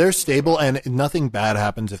 Stable. they're stable, and nothing bad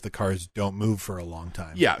happens if the cars don't move for a long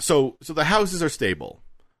time. Yeah, so the houses are stable,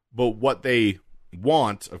 but what they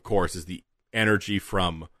want, of course, is the energy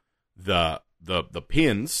from the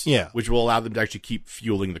pins, which will allow them to actually keep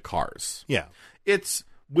fueling the cars. Yeah. It's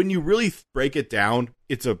when you really break it down,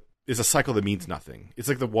 it's a cycle that means nothing. It's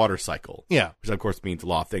like the water cycle. Yeah. Which of course means a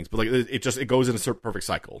lot of things, but like it goes in a perfect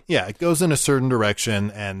cycle. Yeah, it goes in a certain direction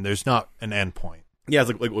and there's not an end point. Yeah,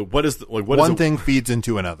 it's like what is one thing feeds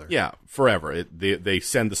into another. Yeah, forever. They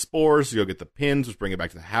send the spores, so you'll get the pins, which bring it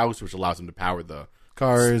back to the house, which allows them to power the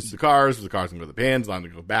cars. The cars can go to the pins, allow them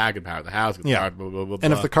to go back and power the house. Blah, blah, blah, blah,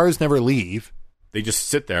 and if the cars never leave, they just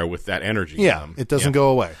sit there with that energy. Yeah, it doesn't go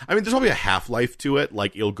away. I mean, there's probably a half-life to it.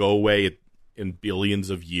 Like, it'll go away in billions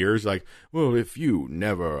of years. Like, well, if you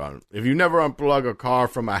never unplug a car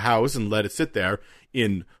from a house and let it sit there,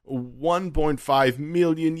 in 1.5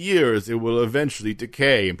 million years, it will eventually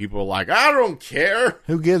decay. And people are like, I don't care.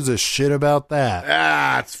 Who gives a shit about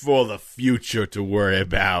that? It's for the future to worry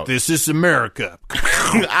about. This is America.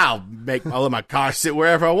 I'll let my car sit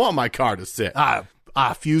wherever I want my car to sit. I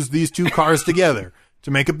fused these two cars together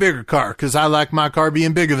to make a bigger car because I like my car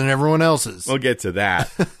being bigger than everyone else's. We'll get to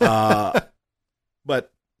that.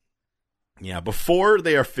 But yeah, before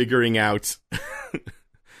they are figuring out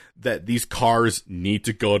that these cars need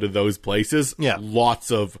to go to those places,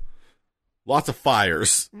 lots of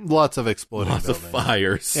fires. Lots of exploding buildings. Of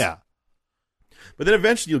fires. Yeah. But then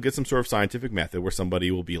eventually you'll get some sort of scientific method where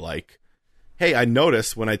somebody will be like, hey, I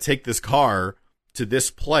notice when I take this car to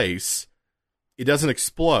this place, it doesn't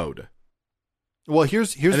explode. Well,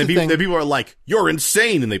 here's the thing. Then people are like, you're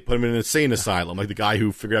insane, and they put him in an insane asylum, like the guy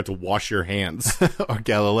who figured out to wash your hands. Or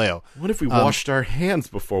Galileo. What if we washed our hands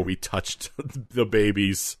before we touched the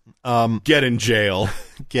babies? Get in jail.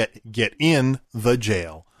 Get in the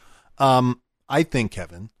jail. I think,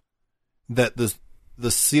 Kevin, that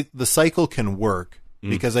the cycle can work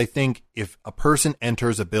because I think if a person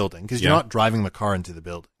enters a building, because you're not driving the car into the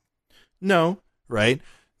building. No. Right?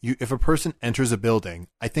 If a person enters a building,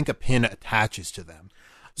 I think a pin attaches to them.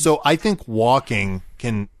 So I think walking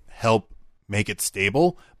can help make it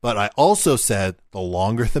stable. But I also said the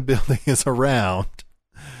longer the building is around,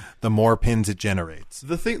 the more pins it generates.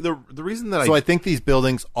 The reason that I think these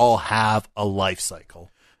buildings all have a life cycle.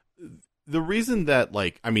 The reason that,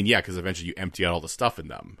 because eventually you empty out all the stuff in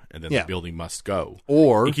them, and then the building must go.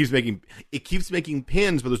 Or it keeps making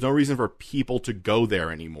pins, but there's no reason for people to go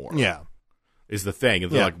there anymore. Yeah. Is the thing. And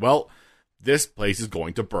they're like, well, this place is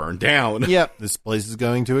going to burn down. Yep, this place is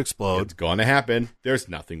going to explode. It's going to happen. There's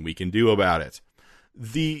nothing we can do about it.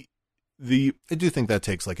 I do think that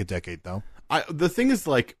takes like a decade, though. The thing is,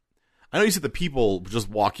 like, I know you said the people just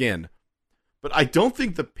walk in, but I don't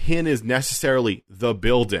think the pin is necessarily the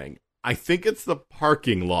building. I think it's the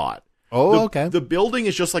parking lot. Oh, okay. The building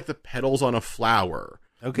is just like the petals on a flower.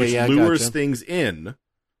 Okay, which lures things in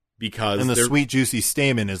because... And the sweet, juicy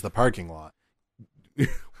stamen is the parking lot.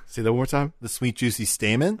 Say that one more time. The sweet, juicy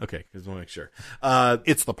stamen? Okay, because I want to make sure.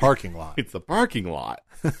 It's the parking lot. It's the parking lot.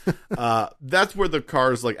 That's where the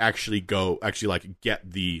cars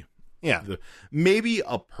get the... Yeah. Maybe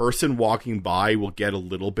a person walking by will get a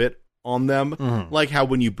little bit on them. Mm-hmm. Like how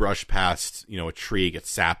when you brush past, a tree, it gets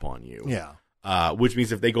sap on you. Yeah. Which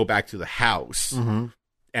means if they go back to the house... Mm-hmm.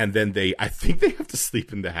 And then I think they have to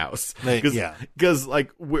sleep in the house. Because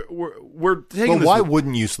we're taking. But why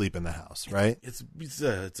wouldn't you sleep in the house, right? It's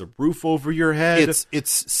a roof over your head.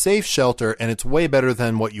 It's safe shelter, and it's way better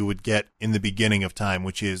than what you would get in the beginning of time,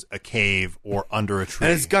 which is a cave or under a tree.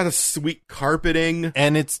 And it's got a sweet carpeting,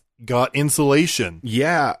 and it's got insulation.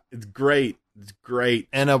 Yeah, it's great. It's great.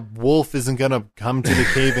 And a wolf isn't going to come to the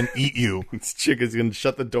cave and eat you. This chick is going to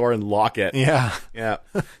shut the door and lock it. Yeah. Yeah.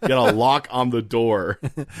 Got a lock on the door.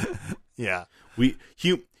 Yeah.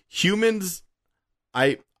 Humans,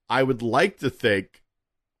 I would like to think,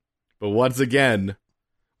 but once again,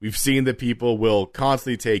 we've seen that people will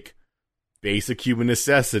constantly take basic human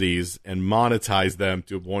necessities and monetize them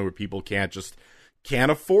to a point where people can't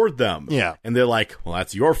afford them. Yeah. And they're like, well,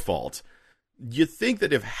 that's your fault. You think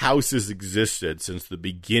that if houses existed since the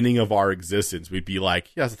beginning of our existence, we'd be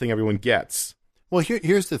like, yeah, that's the thing everyone gets. Well,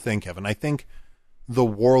 here's the thing, Kevin. I think the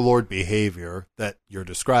warlord behavior that you're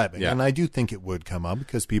describing, and I do think it would come up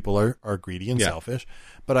because people are greedy and selfish,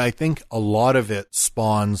 but I think a lot of it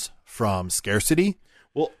spawns from scarcity.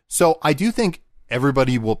 Well, so I do think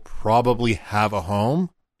everybody will probably have a home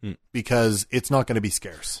Hmm. because it's not going to be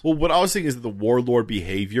scarce. Well, what I was saying is that the warlord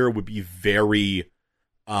behavior would be very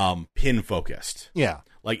pin focused. Yeah.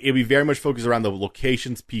 Like, it'd be very much focused around the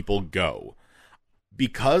locations people go.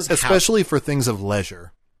 Because Especially for things of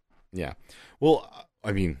leisure. yeah. Well,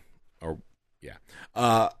 I mean, yeah.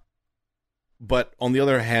 But on the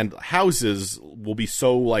other hand, houses will be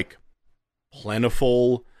so, like,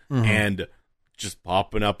 plentiful Mhm. and just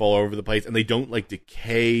popping up all over the place, and they don't, like,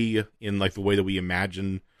 decay in, like, the way that we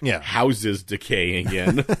imagine Yeah. houses decaying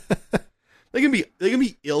in. They can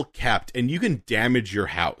be ill kept, and you can damage your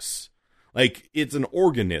house. Like, it's an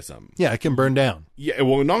organism. Yeah, it can burn down. Yeah,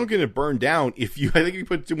 well, not going to burn down I think if you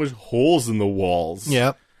put too much holes in the walls.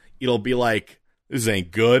 Yeah. It'll be like, this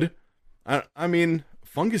ain't good. I mean,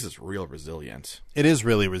 fungus is real resilient. It is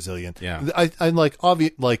really resilient. Yeah. I like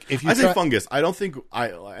obvious like if you I say fungus. I don't think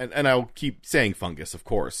and I'll keep saying fungus, of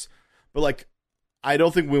course. But like, I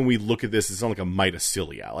don't think when we look at this, it's not like a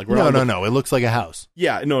mytocilia. Like, No. It looks like a house.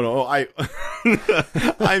 Yeah, no. I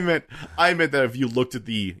meant that if you looked at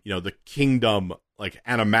the kingdom, like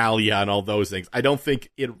Animalia and all those things, I don't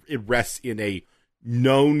think it rests in a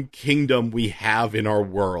known kingdom we have in our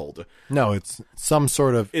world. No, it's some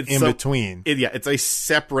sort of between. It's a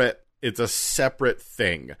separate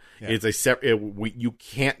thing. Yeah. It's a separate. You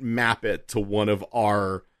can't map it to one of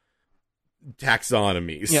our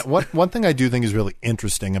taxonomies. Yeah, one thing I do think is really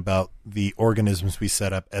interesting about the organisms we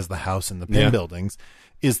set up as the house and the pin buildings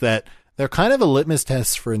is that they're kind of a litmus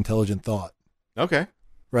test for intelligent thought, Okay.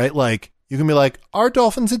 right? Like, you can be like, are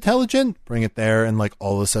dolphins intelligent? Bring it there, and like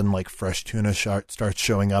all of a sudden, like fresh tuna starts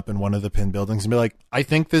showing up in one of the pin buildings, and be like, I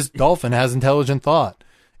think this dolphin has intelligent thought.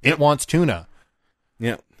 It wants tuna.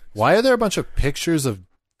 Yeah. Why are there a bunch of pictures of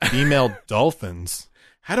female dolphins?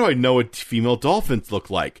 How do I know what female dolphins look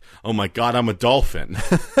like? Oh my god, I'm a dolphin.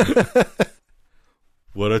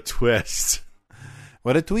 What a twist.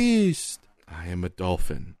 What a twist. I am a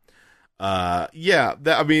dolphin. That's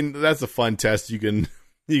a fun test you can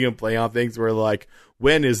play on things where, like,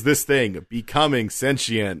 when is this thing becoming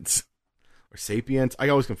sentient? Or sapient? I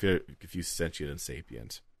always confuse sentient and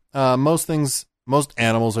sapient. Most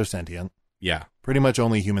animals are sentient. Yeah, Pretty much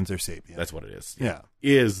only humans are sapient. that's what it is. Yeah.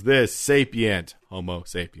 Is this sapient? Homo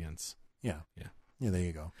sapiens. Yeah. Yeah. Yeah, there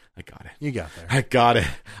you go. I got it. You got there. I got it.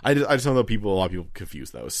 I just know that a lot of people confuse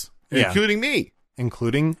those. Yeah. Including me.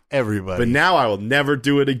 Including everybody. But now I will never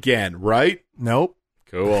do it again, right? Nope.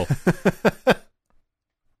 Cool.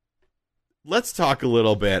 Let's talk a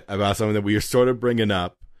little bit about something that we are sort of bringing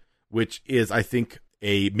up, which is, I think,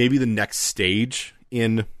 maybe the next stage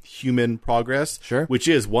in human progress. Sure. Which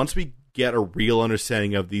is, once we get a real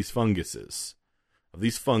understanding of these funguses, of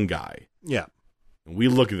these fungi, Yeah. and we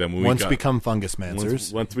look at them. When Once become fungus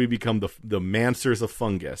mancers. once we become the mancers of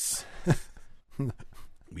fungus,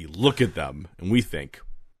 we look at them and we think,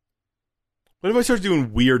 what if I start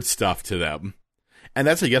doing weird stuff to them? And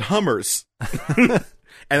that's how you get Hummers.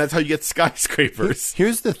 And that's how you get skyscrapers.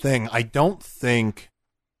 Here's the thing. I don't think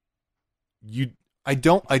You I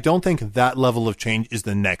don't think that level of change is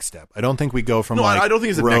the next step. I don't think we go from I don't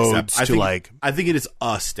think it's the roads next step. I think it is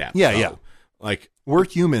a step. Yeah, though. yeah. Like, we're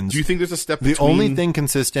humans. do you think there's a step The between... only thing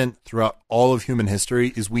consistent throughout all of human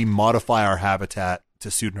history is we modify our habitat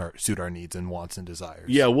to suit our needs and wants and desires.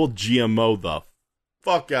 Yeah, we'll GMO the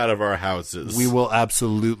fuck out of our houses. We will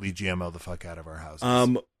absolutely GMO the fuck out of our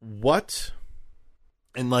houses. What?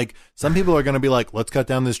 And like, some people are going to be like, let's cut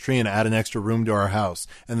down this tree and add an extra room to our house.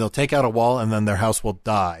 And they'll take out a wall and then their house will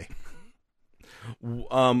die.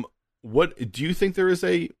 What do you think there is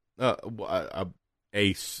a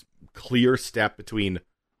clear step between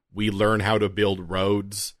we learn how to build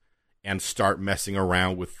roads and start messing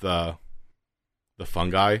around with the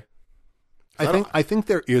fungi? I think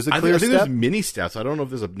there is a I clear think step. there's mini steps. I don't know if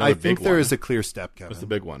there's another I big think one. there is a clear step, Kevin. What's the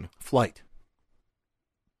big one? Flight.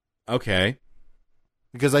 Okay.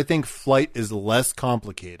 Because I think flight is less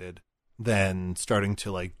complicated than starting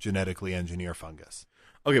to like genetically engineer fungus.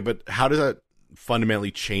 Okay, but how does that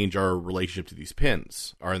fundamentally change our relationship to these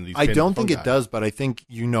pins? I don't think it does, but I think,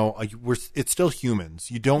 it's still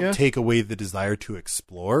humans. You don't take away the desire to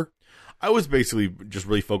explore. I was basically just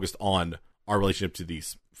really focused on our relationship to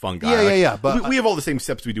these fungi. Yeah. But we have all the same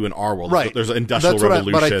steps we do in our world. Right. There's an industrial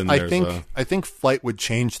revolution. I think flight would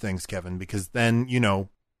change things, Kevin, because then,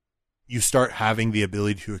 you start having the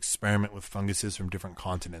ability to experiment with funguses from different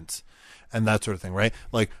continents and that sort of thing, right?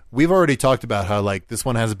 Like, we've already talked about how, like, this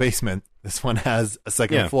one has a basement, this one has a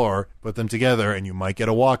second floor, put them together and you might get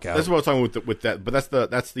a walkout. That's what I was talking with that, but that's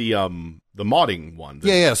the modding one.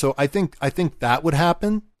 Yeah. So I think that would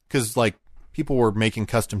happen because, like, people were making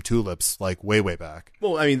custom tulips like way back.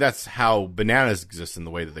 Well, I mean, that's how bananas exist in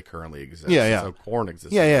the way that they currently exist. Yeah, yeah. That's how corn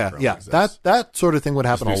exists. in the way it currently exists. That sort of thing would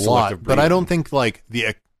happen a through lot, selective but I don't breeding. think like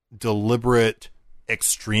the deliberate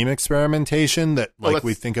extreme experimentation that Well, like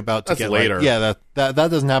we think about to that's get later. Like, that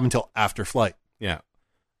doesn't happen until after flight. Yeah.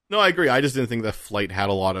 No, I agree. I just didn't think that flight had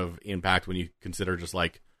a lot of impact when you consider just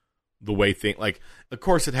like the way like, of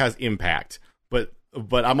course it has impact, but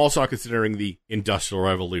I'm also not considering the Industrial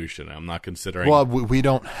Revolution. I'm not considering. Well, we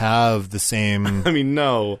don't have the same I mean,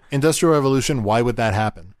 no. Industrial Revolution. Why would that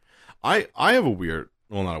happen? I have a weird,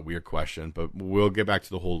 well, not a weird question, but we'll get back to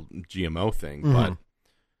the whole GMO thing. Mhm.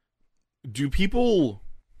 But do people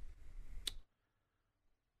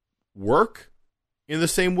work in the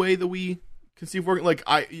same way that we conceive working? Like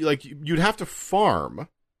you'd have to farm.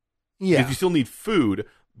 Yeah, Because you still need food.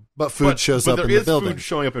 but food shows up there in the is building. food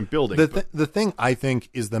showing up in buildings. The thing I think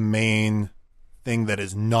is the main thing that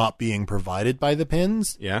is not being provided by the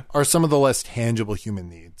pins Yeah. are some of the less tangible human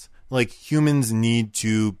needs. Like humans need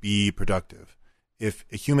to be productive. If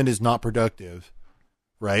a human is not productive,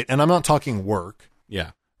 right? And I'm not talking work,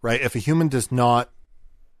 Yeah. right? If a human does not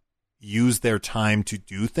use their time to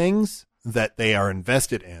do things that they are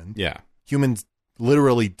invested in, Yeah. humans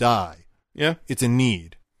literally die. Yeah. It's a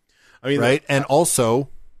need. I mean, Right. And also,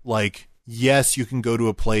 like, yes, you can go to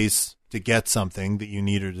a place to get something that you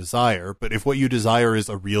need or desire, but if what you desire is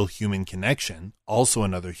a real human connection, also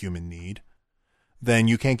another human need, then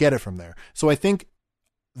you can't get it from there. So I think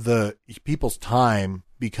the people's time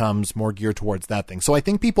becomes more geared towards that thing. So I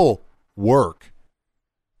think people work,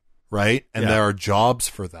 right? And Yeah. there are jobs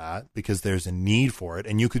for that because there's a need for it,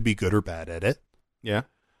 and you could be good or bad at it. Yeah.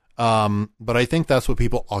 But I think that's what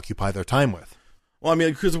people occupy their time with. Well, I mean,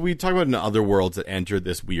 because we talk about in other worlds that entered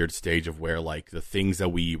this weird stage of where, like, the things that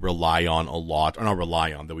we rely on a lot, or not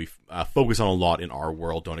rely on, that we focus on a lot in our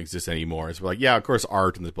world don't exist anymore. So we're like, yeah, of course,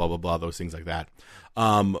 art and this blah, blah, blah, those things like that.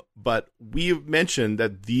 But we've mentioned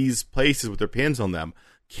that these places with their pins on them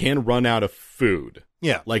can run out of food.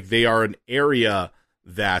 Yeah. Like, they are an area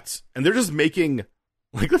that, and they're just making,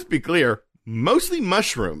 like, let's be clear, mostly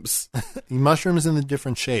mushrooms. Mushrooms in the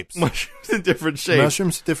different shapes. Mushrooms in different shapes.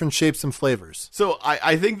 Mushrooms, different shapes and flavors. So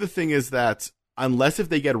I think the thing is that unless if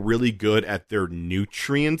they get really good at their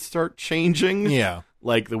nutrients start changing, Yeah.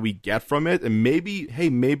 like that we get from it, and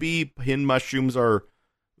maybe pin mushrooms are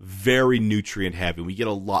very nutrient heavy. We get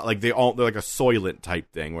a lot, like they're like a Soylent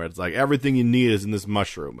type thing where it's like everything you need is in this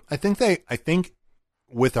mushroom. I think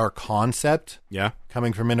with our concept Yeah.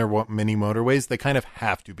 coming from mini motorways, they kind of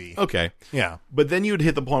have to be. Okay. Yeah. But then you'd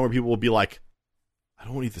hit the point where people will be like, I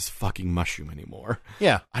don't want to eat this fucking mushroom anymore.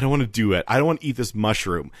 Yeah. I don't want to do it. I don't want to eat this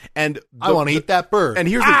mushroom. And I want to eat that bird. And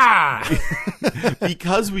here's the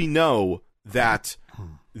because we know that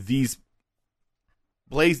these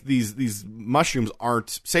mushrooms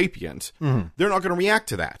aren't sapient, they're not going to react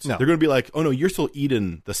to that. No. They're going to be like, "Oh no, you're still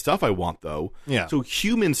eating the stuff I want, though." Yeah. So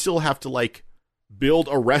humans still have to like build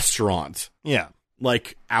a restaurant Yeah.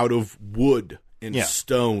 like out of wood and Yeah.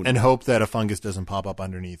 stone, And hope that a fungus doesn't pop up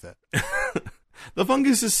underneath it. the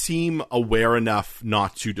funguses seem aware enough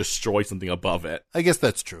not to destroy something above it. I guess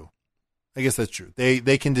that's true.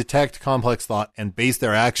 They can detect complex thought and base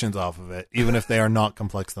their actions off of it, even if they are not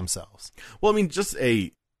complex themselves. Well, I mean, just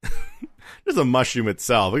a mushroom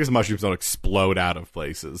itself. I guess mushrooms don't explode out of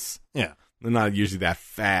places. Yeah. They're not usually that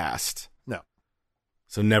fast. No.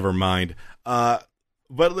 So never mind. But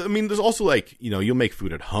I mean, there's also like, you'll make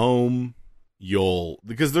food at home.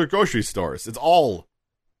 Because they're grocery stores. It's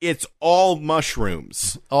all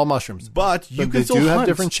mushrooms. All mushrooms. But you But can they still do hunt. have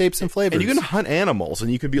different shapes and flavors. And you can hunt animals,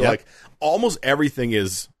 and you can be Yep. like, almost everything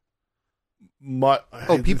is.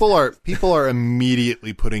 People are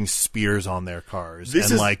immediately putting spears on their cars. This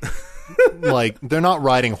and is- like they're not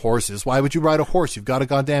riding horses. Why would you ride a horse? You've got a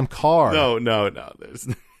goddamn car. No.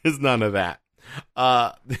 There's none of that.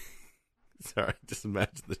 Sorry, just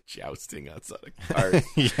imagine the jousting outside a car.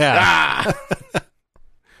 Yeah.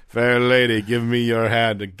 Fair lady, give me your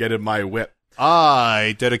hand and get in my whip.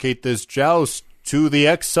 I dedicate this joust to the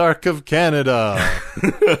Exarch of Canada.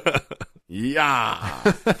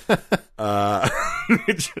 Yeah.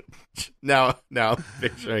 Now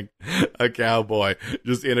picturing a cowboy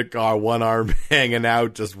just in a car, one arm hanging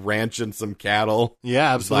out, just ranching some cattle.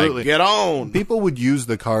 Yeah, It's like, absolutely. get on. People would use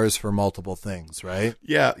the cars for multiple things, right?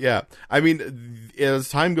 Yeah. I mean, as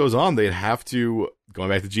time goes on, they'd have to, going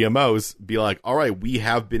back to GMOs, be like, all right, we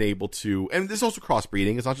have been able to, and there's also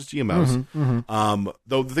crossbreeding. It's not just GMOs.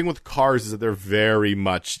 Though the thing with cars is that they're very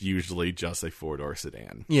much usually just a four-door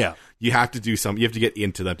sedan. Yeah. You have to do you have to get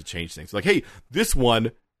into them to change things. Like, hey, this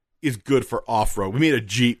one is good for off-road. We made a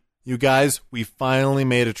Jeep. You guys, we finally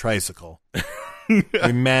made a tricycle.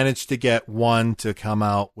 We managed to get one to come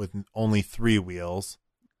out with only 3 wheels.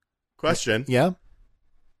 Question. Yeah?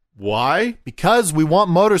 Why? Because we want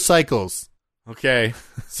motorcycles. Okay.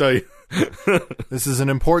 So This is an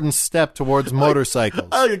important step towards motorcycles.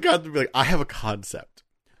 I got to be like, I have a concept.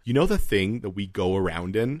 You know the thing that we go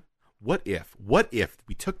around in? What if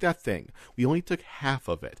we took that thing, we only took half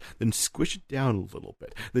of it, then squish it down a little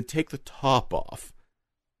bit, then take the top off?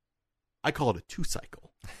 I call it a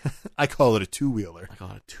 2-cycle. I call it a 2-wheeler. I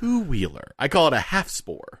call it a 2-wheeler. I call it a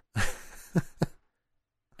half-spore.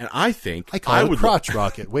 And I think I call it a crotch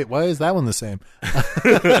rocket. Wait, why is that one the same?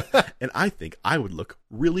 And I think I would look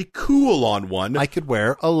really cool on one. I could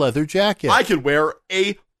wear a leather jacket. I could wear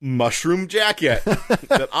a mushroom jacket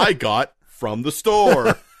that I got from the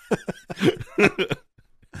store.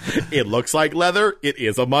 It looks like leather. It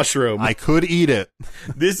is a mushroom. I could eat it.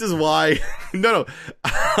 This is why. No.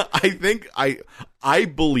 I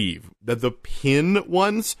believe that the pin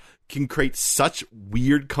ones can create such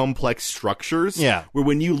weird, complex structures. Yeah. Where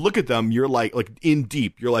when you look at them, you're like in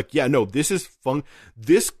deep. You're like, yeah, no, this is fun.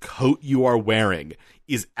 This coat you are wearing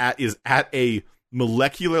is at a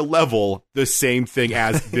molecular level the same thing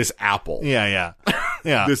as this apple. Yeah.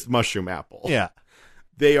 This mushroom apple. Yeah.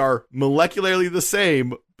 They are molecularly the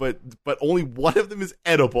same, but only one of them is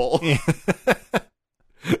edible. Yeah.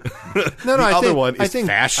 The other one is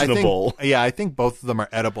fashionable. I think both of them are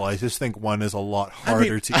edible. I just think one is a lot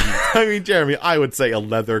harder to eat. I mean, Jeremy, I would say a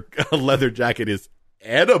leather jacket is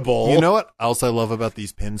edible. You know what else I love about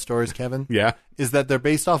these pin stores, Kevin? Yeah. Is that they're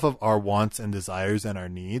based off of our wants and desires and our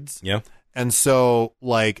needs. Yeah. And so,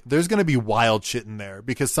 like, there's going to be wild shit in there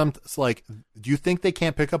because it's like, do you think they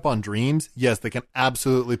can't pick up on dreams? Yes, they can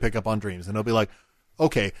absolutely pick up on dreams. And they'll be like,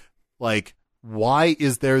 okay, like, why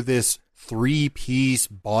is there this 3-piece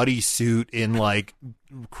bodysuit in like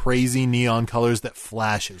crazy neon colors that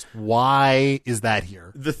flashes? Why is that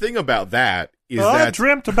here? The thing about that is I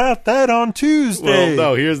dreamt about that on Tuesday. Well,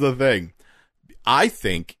 no, here's the thing. I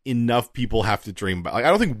think enough people have to dream about. Like, I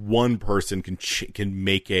don't think one person can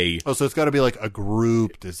make a. Oh, so it's got to be like a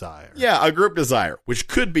group desire. Yeah, a group desire, which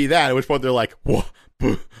could be that. At which point they're like, "What?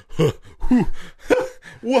 I'll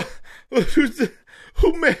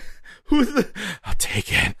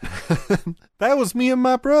take it." That was me and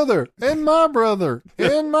my brother, and my brother,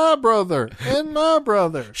 and my brother, and my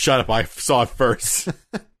brother. Shut up! I saw it first.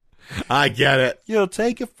 I get it. You'll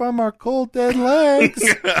take it from our cold dead legs.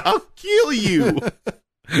 I'll kill you.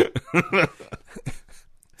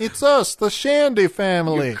 It's us, the Shandy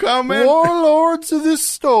family. You come in. Warlords of this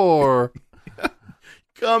store.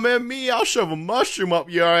 Come at me, I'll shove a mushroom up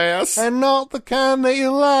your ass. And not the kind that you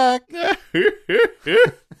like.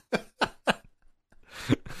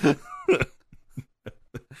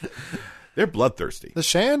 They're bloodthirsty. The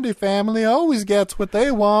Shandy family always gets what they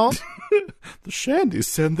want. The Shandys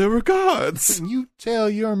send their regards. You tell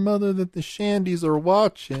your mother that the Shandys are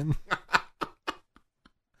watching.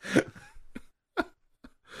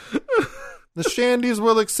 The Shandys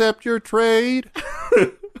will accept your trade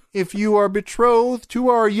if you are betrothed to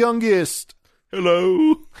our youngest.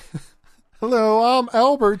 Hello. Hello, I'm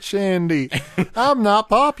Albert Shandy. I'm not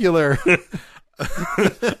popular.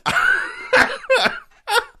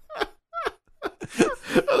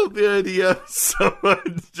 Oh, the idea of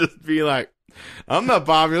someone just being like, I'm not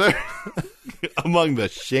popular among the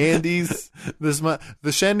Shandys.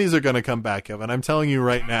 The Shandys are going to come back, Kevin. I'm telling you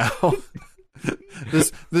right now.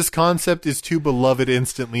 This concept is too beloved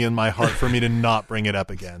instantly in my heart for me to not bring it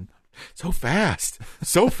up again. So fast.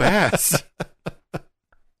 So fast.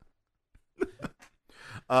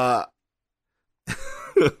 God.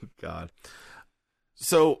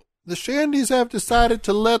 So the Shandys have decided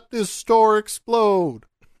to let this store explode.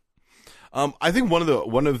 I think one of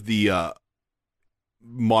the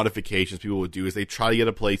modifications people would do is they try to get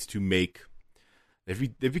a place to make. If you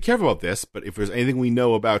be careful about this, but if there's anything we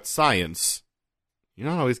know about science, you're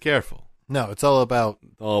not always careful. No, it's all about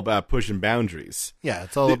pushing boundaries. Yeah,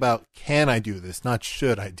 it's all about can I do this, not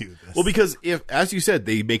should I do this. Well, because if, as you said,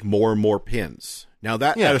 they make more and more pins. Now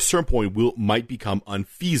that at a certain point might become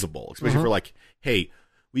unfeasible, especially for like, hey,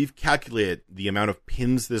 we've calculated the amount of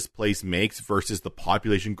pins this place makes versus the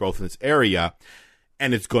population growth in this area,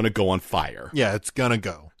 and it's going to go on fire. Yeah, it's going to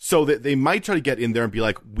go. So that they might try to get in there and be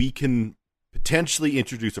like, we can potentially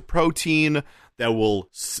introduce a protein that will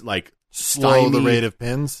like slow the rate of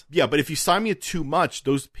pins. Yeah, but if you stymie it too much,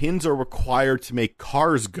 those pins are required to make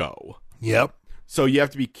cars go. Yep. So you have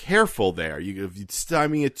to be careful there. If you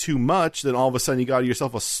stymie it too much, then all of a sudden you got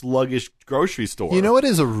yourself a sluggish grocery store. You know what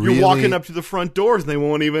is a really... You're walking up to the front doors and they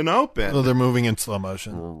won't even open. Oh, they're moving in slow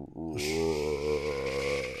motion.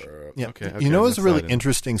 Yeah. Okay. You know, what's a really exciting.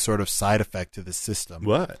 interesting sort of side effect to this system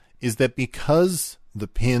What? is that because the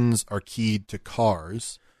pins are keyed to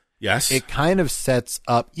cars, Yes. it kind of sets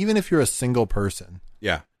up, even if you're a single person,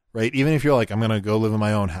 Yeah. right? Even if you're like, I'm going to go live in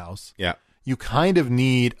my own house, Yeah. you kind of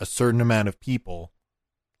need a certain amount of people.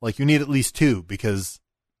 Like you need at least two because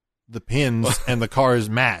the pins and the cars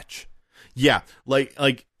match. Yeah.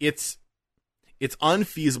 Like it's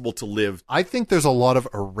unfeasible to live. I think there's a lot of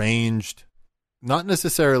arranged, not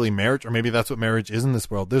necessarily marriage, or maybe that's what marriage is in this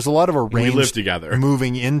world. There's a lot of We arranged live together.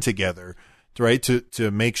 moving in together, right?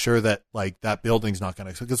 To make sure that like that building's not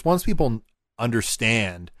going to, because once people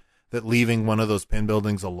understand that leaving one of those pin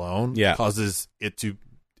buildings alone Yeah. causes it to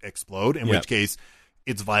explode, in Yeah. which case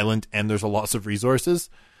it's violent and there's a loss of resources.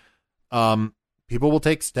 People will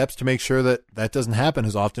take steps to make sure that that doesn't happen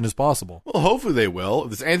as often as possible. Well, hopefully they will. If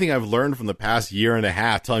there's anything I've learned from the past year and a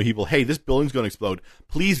half telling people, hey, this building's going to explode,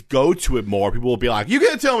 please go to it more. People will be like, you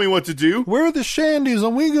can't tell me what to do. We're the Shandies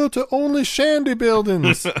and we go to only Shandy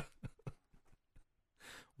buildings.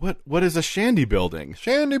 What is a shandy building?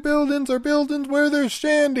 Shandy buildings are buildings where there's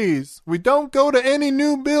shandies. We don't go to any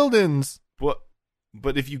new buildings.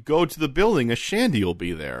 But if you go to the building, a shandy will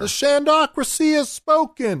be there. The Shandocracy has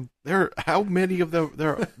spoken. How many of them?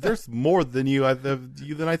 There's more than you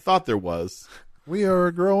than I thought there was. We are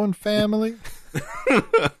a growing family.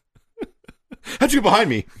 How'd you get behind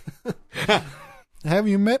me? Have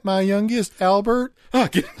you met my youngest, Albert?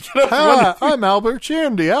 Get up, Hi, run. I'm Albert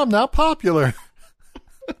Shandy. I'm not popular.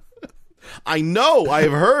 I know.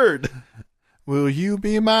 I've heard. Will you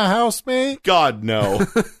be my housemate? God, no.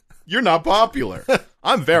 You're not popular.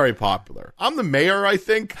 I'm very popular. I'm the mayor, I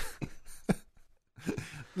think.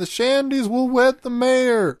 The Shandies will wed the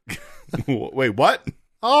mayor. Wait, what?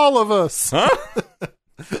 All of us. Huh?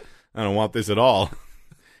 I don't want this at all.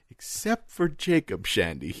 Except for Jacob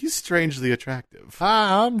Shandy. He's strangely attractive.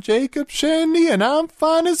 Hi, I'm Jacob Shandy, and I'm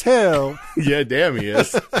fine as hell. Yeah, damn he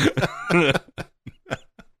is.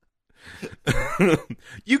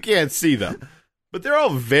 You can't see them, but they're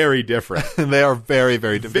all very different. They are very,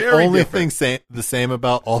 very different. Very the only different. thing the same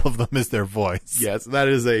about all of them is their voice. Yes, that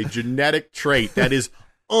is a genetic trait that is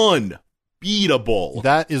unbeatable.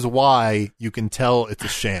 That is why you can tell it's a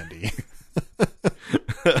Shandy.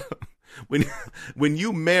 When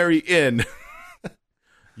you marry in,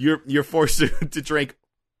 you're forced to drink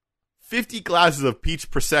 50 glasses of peach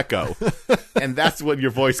prosecco, and that's what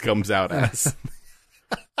your voice comes out as.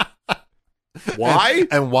 Why?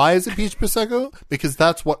 And why is it peach prosecco? Because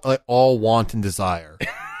that's what I all want and desire.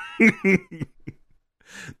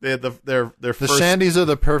 They had their The first, Shandies are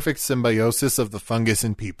the perfect symbiosis of the fungus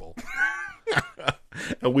in people.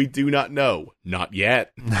 and we do not know, not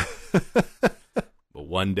yet, but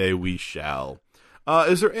one day we shall.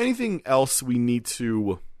 Is there anything else we need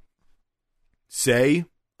to say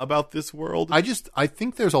about this world? I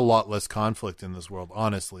think there's a lot less conflict in this world,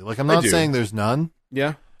 honestly. Like, I'm I not do. saying there's none.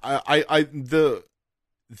 Yeah,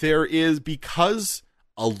 there is, because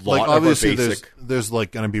a lot Like, of our obviously, basic. there's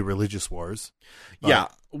like going to be religious wars. Yeah,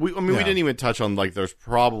 we Yeah. didn't even touch on, like, there's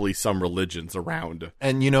probably some religions around.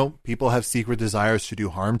 And, people have secret desires to do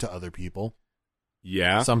harm to other people.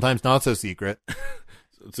 Yeah. Sometimes not so secret.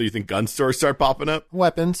 So you think gun stores start popping up?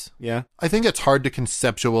 Weapons. Yeah. I think it's hard to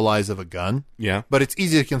conceptualize of a gun, Yeah. but it's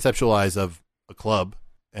easy to conceptualize of a club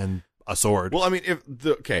and a sword Well, I mean,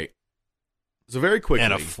 so very quickly,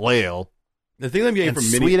 and a flail the thing I'm getting and from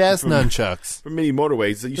sweet-ass from, nunchucks. from mini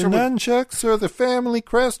motorways is that you The start with, nunchucks are the family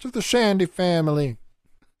crest of the Shandy family,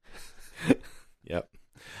 Yep.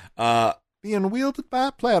 being wielded by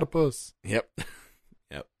a platypus. Yep.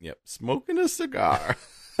 Yep. Smoking a cigar.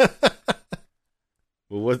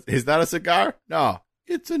 Well, is that a cigar? No,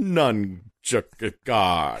 it's a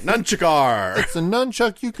nunchuck-cigar. Nunchuckar. It's a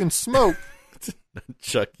nunchuck you can smoke.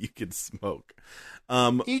 Nunchuck you can smoke.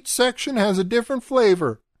 Each section has a different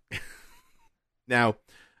flavor. Now,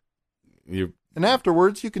 you And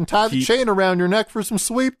afterwards, you can tie the Keep- chain around your neck for some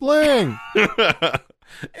sweet bling.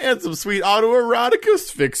 and some sweet autoerotic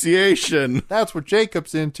asphyxiation. That's what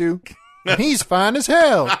Jacob's into. And he's fine as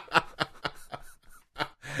hell.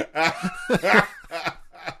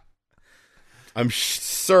 I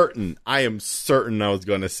am certain I was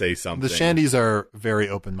going to say something. The Shandies are very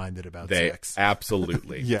open-minded about They sex.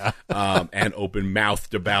 absolutely, Yeah. and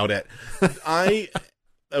open-mouthed about it. I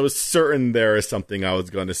was certain there is something I was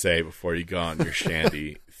going to say before you go on your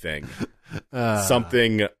Shandy thing.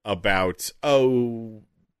 Something about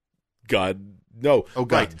God, no, Oh,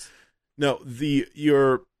 right. guns. No,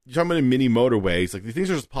 you're talking about in mini motorways, like the things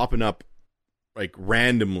are just popping up like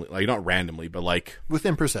randomly, like not randomly, but like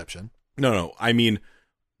Within perception. no, I mean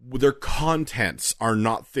their contents are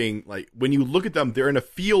not like when you look at them, they're in a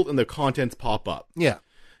field and the contents pop up. Yeah.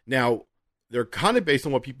 Now, they're kind of based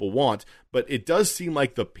on what people want, but it does seem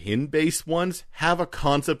like the pin-based ones have a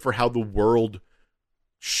concept for how the world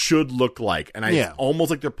should look like. And it's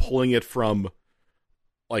almost like they're pulling it from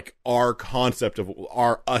like our concept of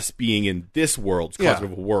us being in this world's concept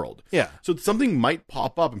of a world. Yeah. So something might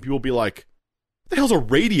pop up and people will be like, what the hell's a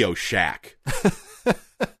Radio Shack?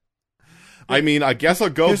 I mean, I guess I'll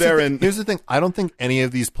go Here's there Here's the thing. I don't think any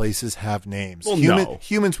of these places have names. Well, no.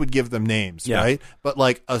 Humans would give them names, Yeah. right? But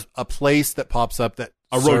like a place that pops up that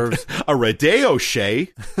a serves... a Radio Shack.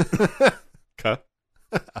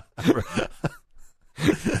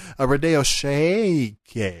 A Radio Shack.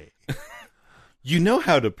 You know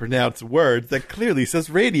how to pronounce words that clearly says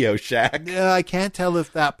Radio Shack. Yeah, I can't tell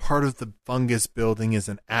if that part of the fungus building is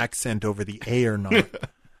an accent over the A or not.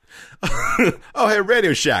 Oh, hey,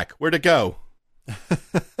 Radio Shack. Where'd it go?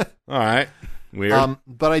 All right. Weird.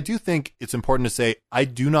 But I do think it's important to say, I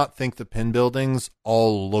do not think the pin buildings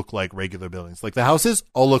all look like regular buildings. Like the houses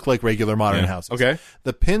all look like regular modern houses. Okay.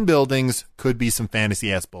 The pin buildings could be some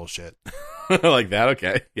fantasy-ass bullshit. Like that?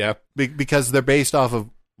 Okay. Yeah. Because they're based off of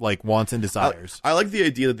like wants and desires. I like the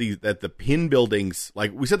idea that the pin buildings,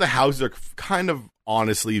 like we said, the houses are kind of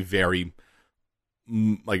honestly very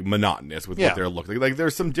like monotonous with what they're looking like. Like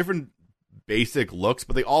there's some different basic looks,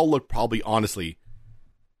 but they all look probably honestly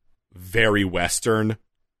very Western.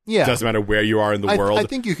 Yeah. Doesn't matter where you are in the world. I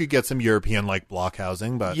think you could get some European like block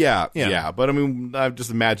housing, but yeah. But I mean, I'm just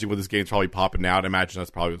imagining what this game's probably popping out. I imagine that's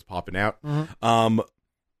probably what's popping out. Mm-hmm.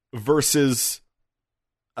 Versus,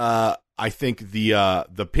 I think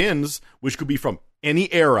the pins, which could be from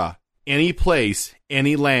any era, any place,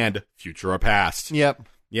 any land, future or past. Yep.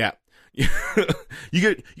 Yeah. you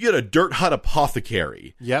get a Dirt Hut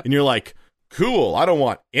apothecary. Yep. And you're like, cool, I don't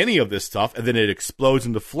want any of this stuff. And then it explodes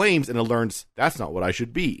into flames and it learns that's not what I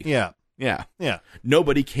should be. Yeah. Yeah. Yeah.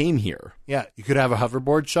 Nobody came here. Yeah. You could have a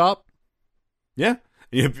hoverboard shop. Yeah.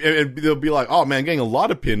 And they'll be like, oh man, I'm getting a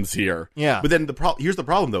lot of pins here. Yeah. But then here's the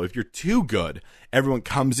problem though. If you're too good, everyone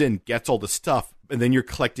comes in, gets all the stuff, and then you're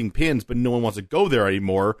collecting pins, but no one wants to go there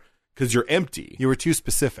anymore because you're empty. You were too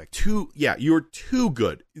specific. You're too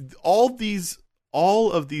good. All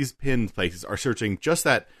of these pin places are searching just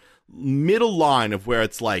that middle line of where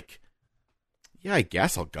it's like, yeah, I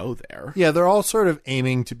guess I'll go there. Yeah, they're all sort of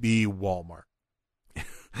aiming to be Walmart.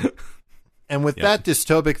 And with that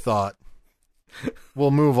dystopic thought,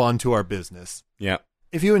 we'll move on to our business. Yeah.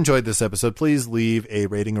 If you enjoyed this episode, please leave a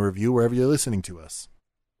rating or review wherever you're listening to us.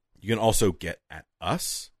 You can also get at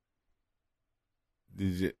us.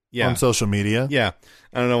 Yeah. On social media. Yeah.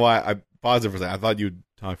 I don't know why I paused it for a second. I thought you'd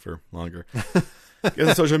talk for longer. Get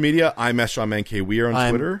on social media. I'm SSeanManK. We are on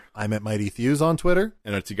Twitter. I'm at Mighty Thews on Twitter.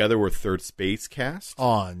 And together we're Third Space Cast.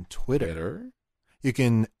 On Twitter. You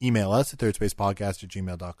can email us at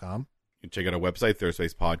thirdspacepodcast@gmail.com. You can check out our website,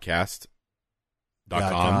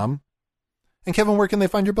 thirdSpacePodcast.com. And Kevin, where can they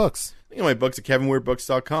find your books? You know, my books at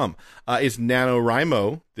kevinweirdbooks.com. It's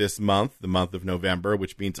NaNoWriMo this month, the month of November,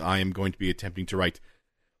 which means I am going to be attempting to write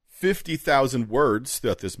 50,000 words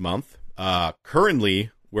throughout this month.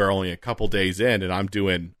 Currently, we're only a couple days in, and I'm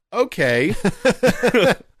doing okay,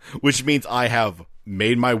 which means I have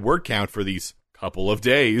made my word count for these couple of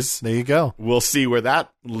days. There you go. We'll see where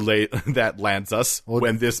that lands us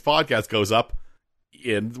when this podcast goes up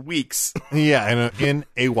in weeks. Yeah, in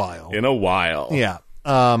a while. In a while. Yeah.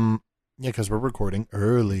 Yeah, because we're recording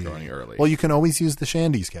early. Well, you can always use the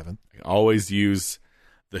shandies, Kevin. I can always use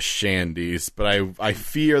the shandies, but I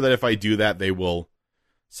fear that if I do that, they will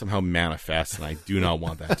somehow manifest, and I do not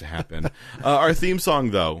want that to happen. Our theme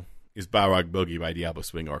song, though, is Balrog Boogie by Diablo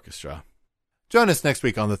Swing Orchestra. Join us next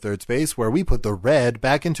week on The Third Space, where we put the red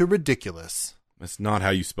back into ridiculous. That's not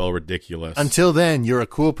how you spell ridiculous. Until then, you're a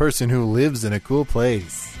cool person who lives in a cool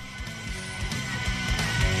place.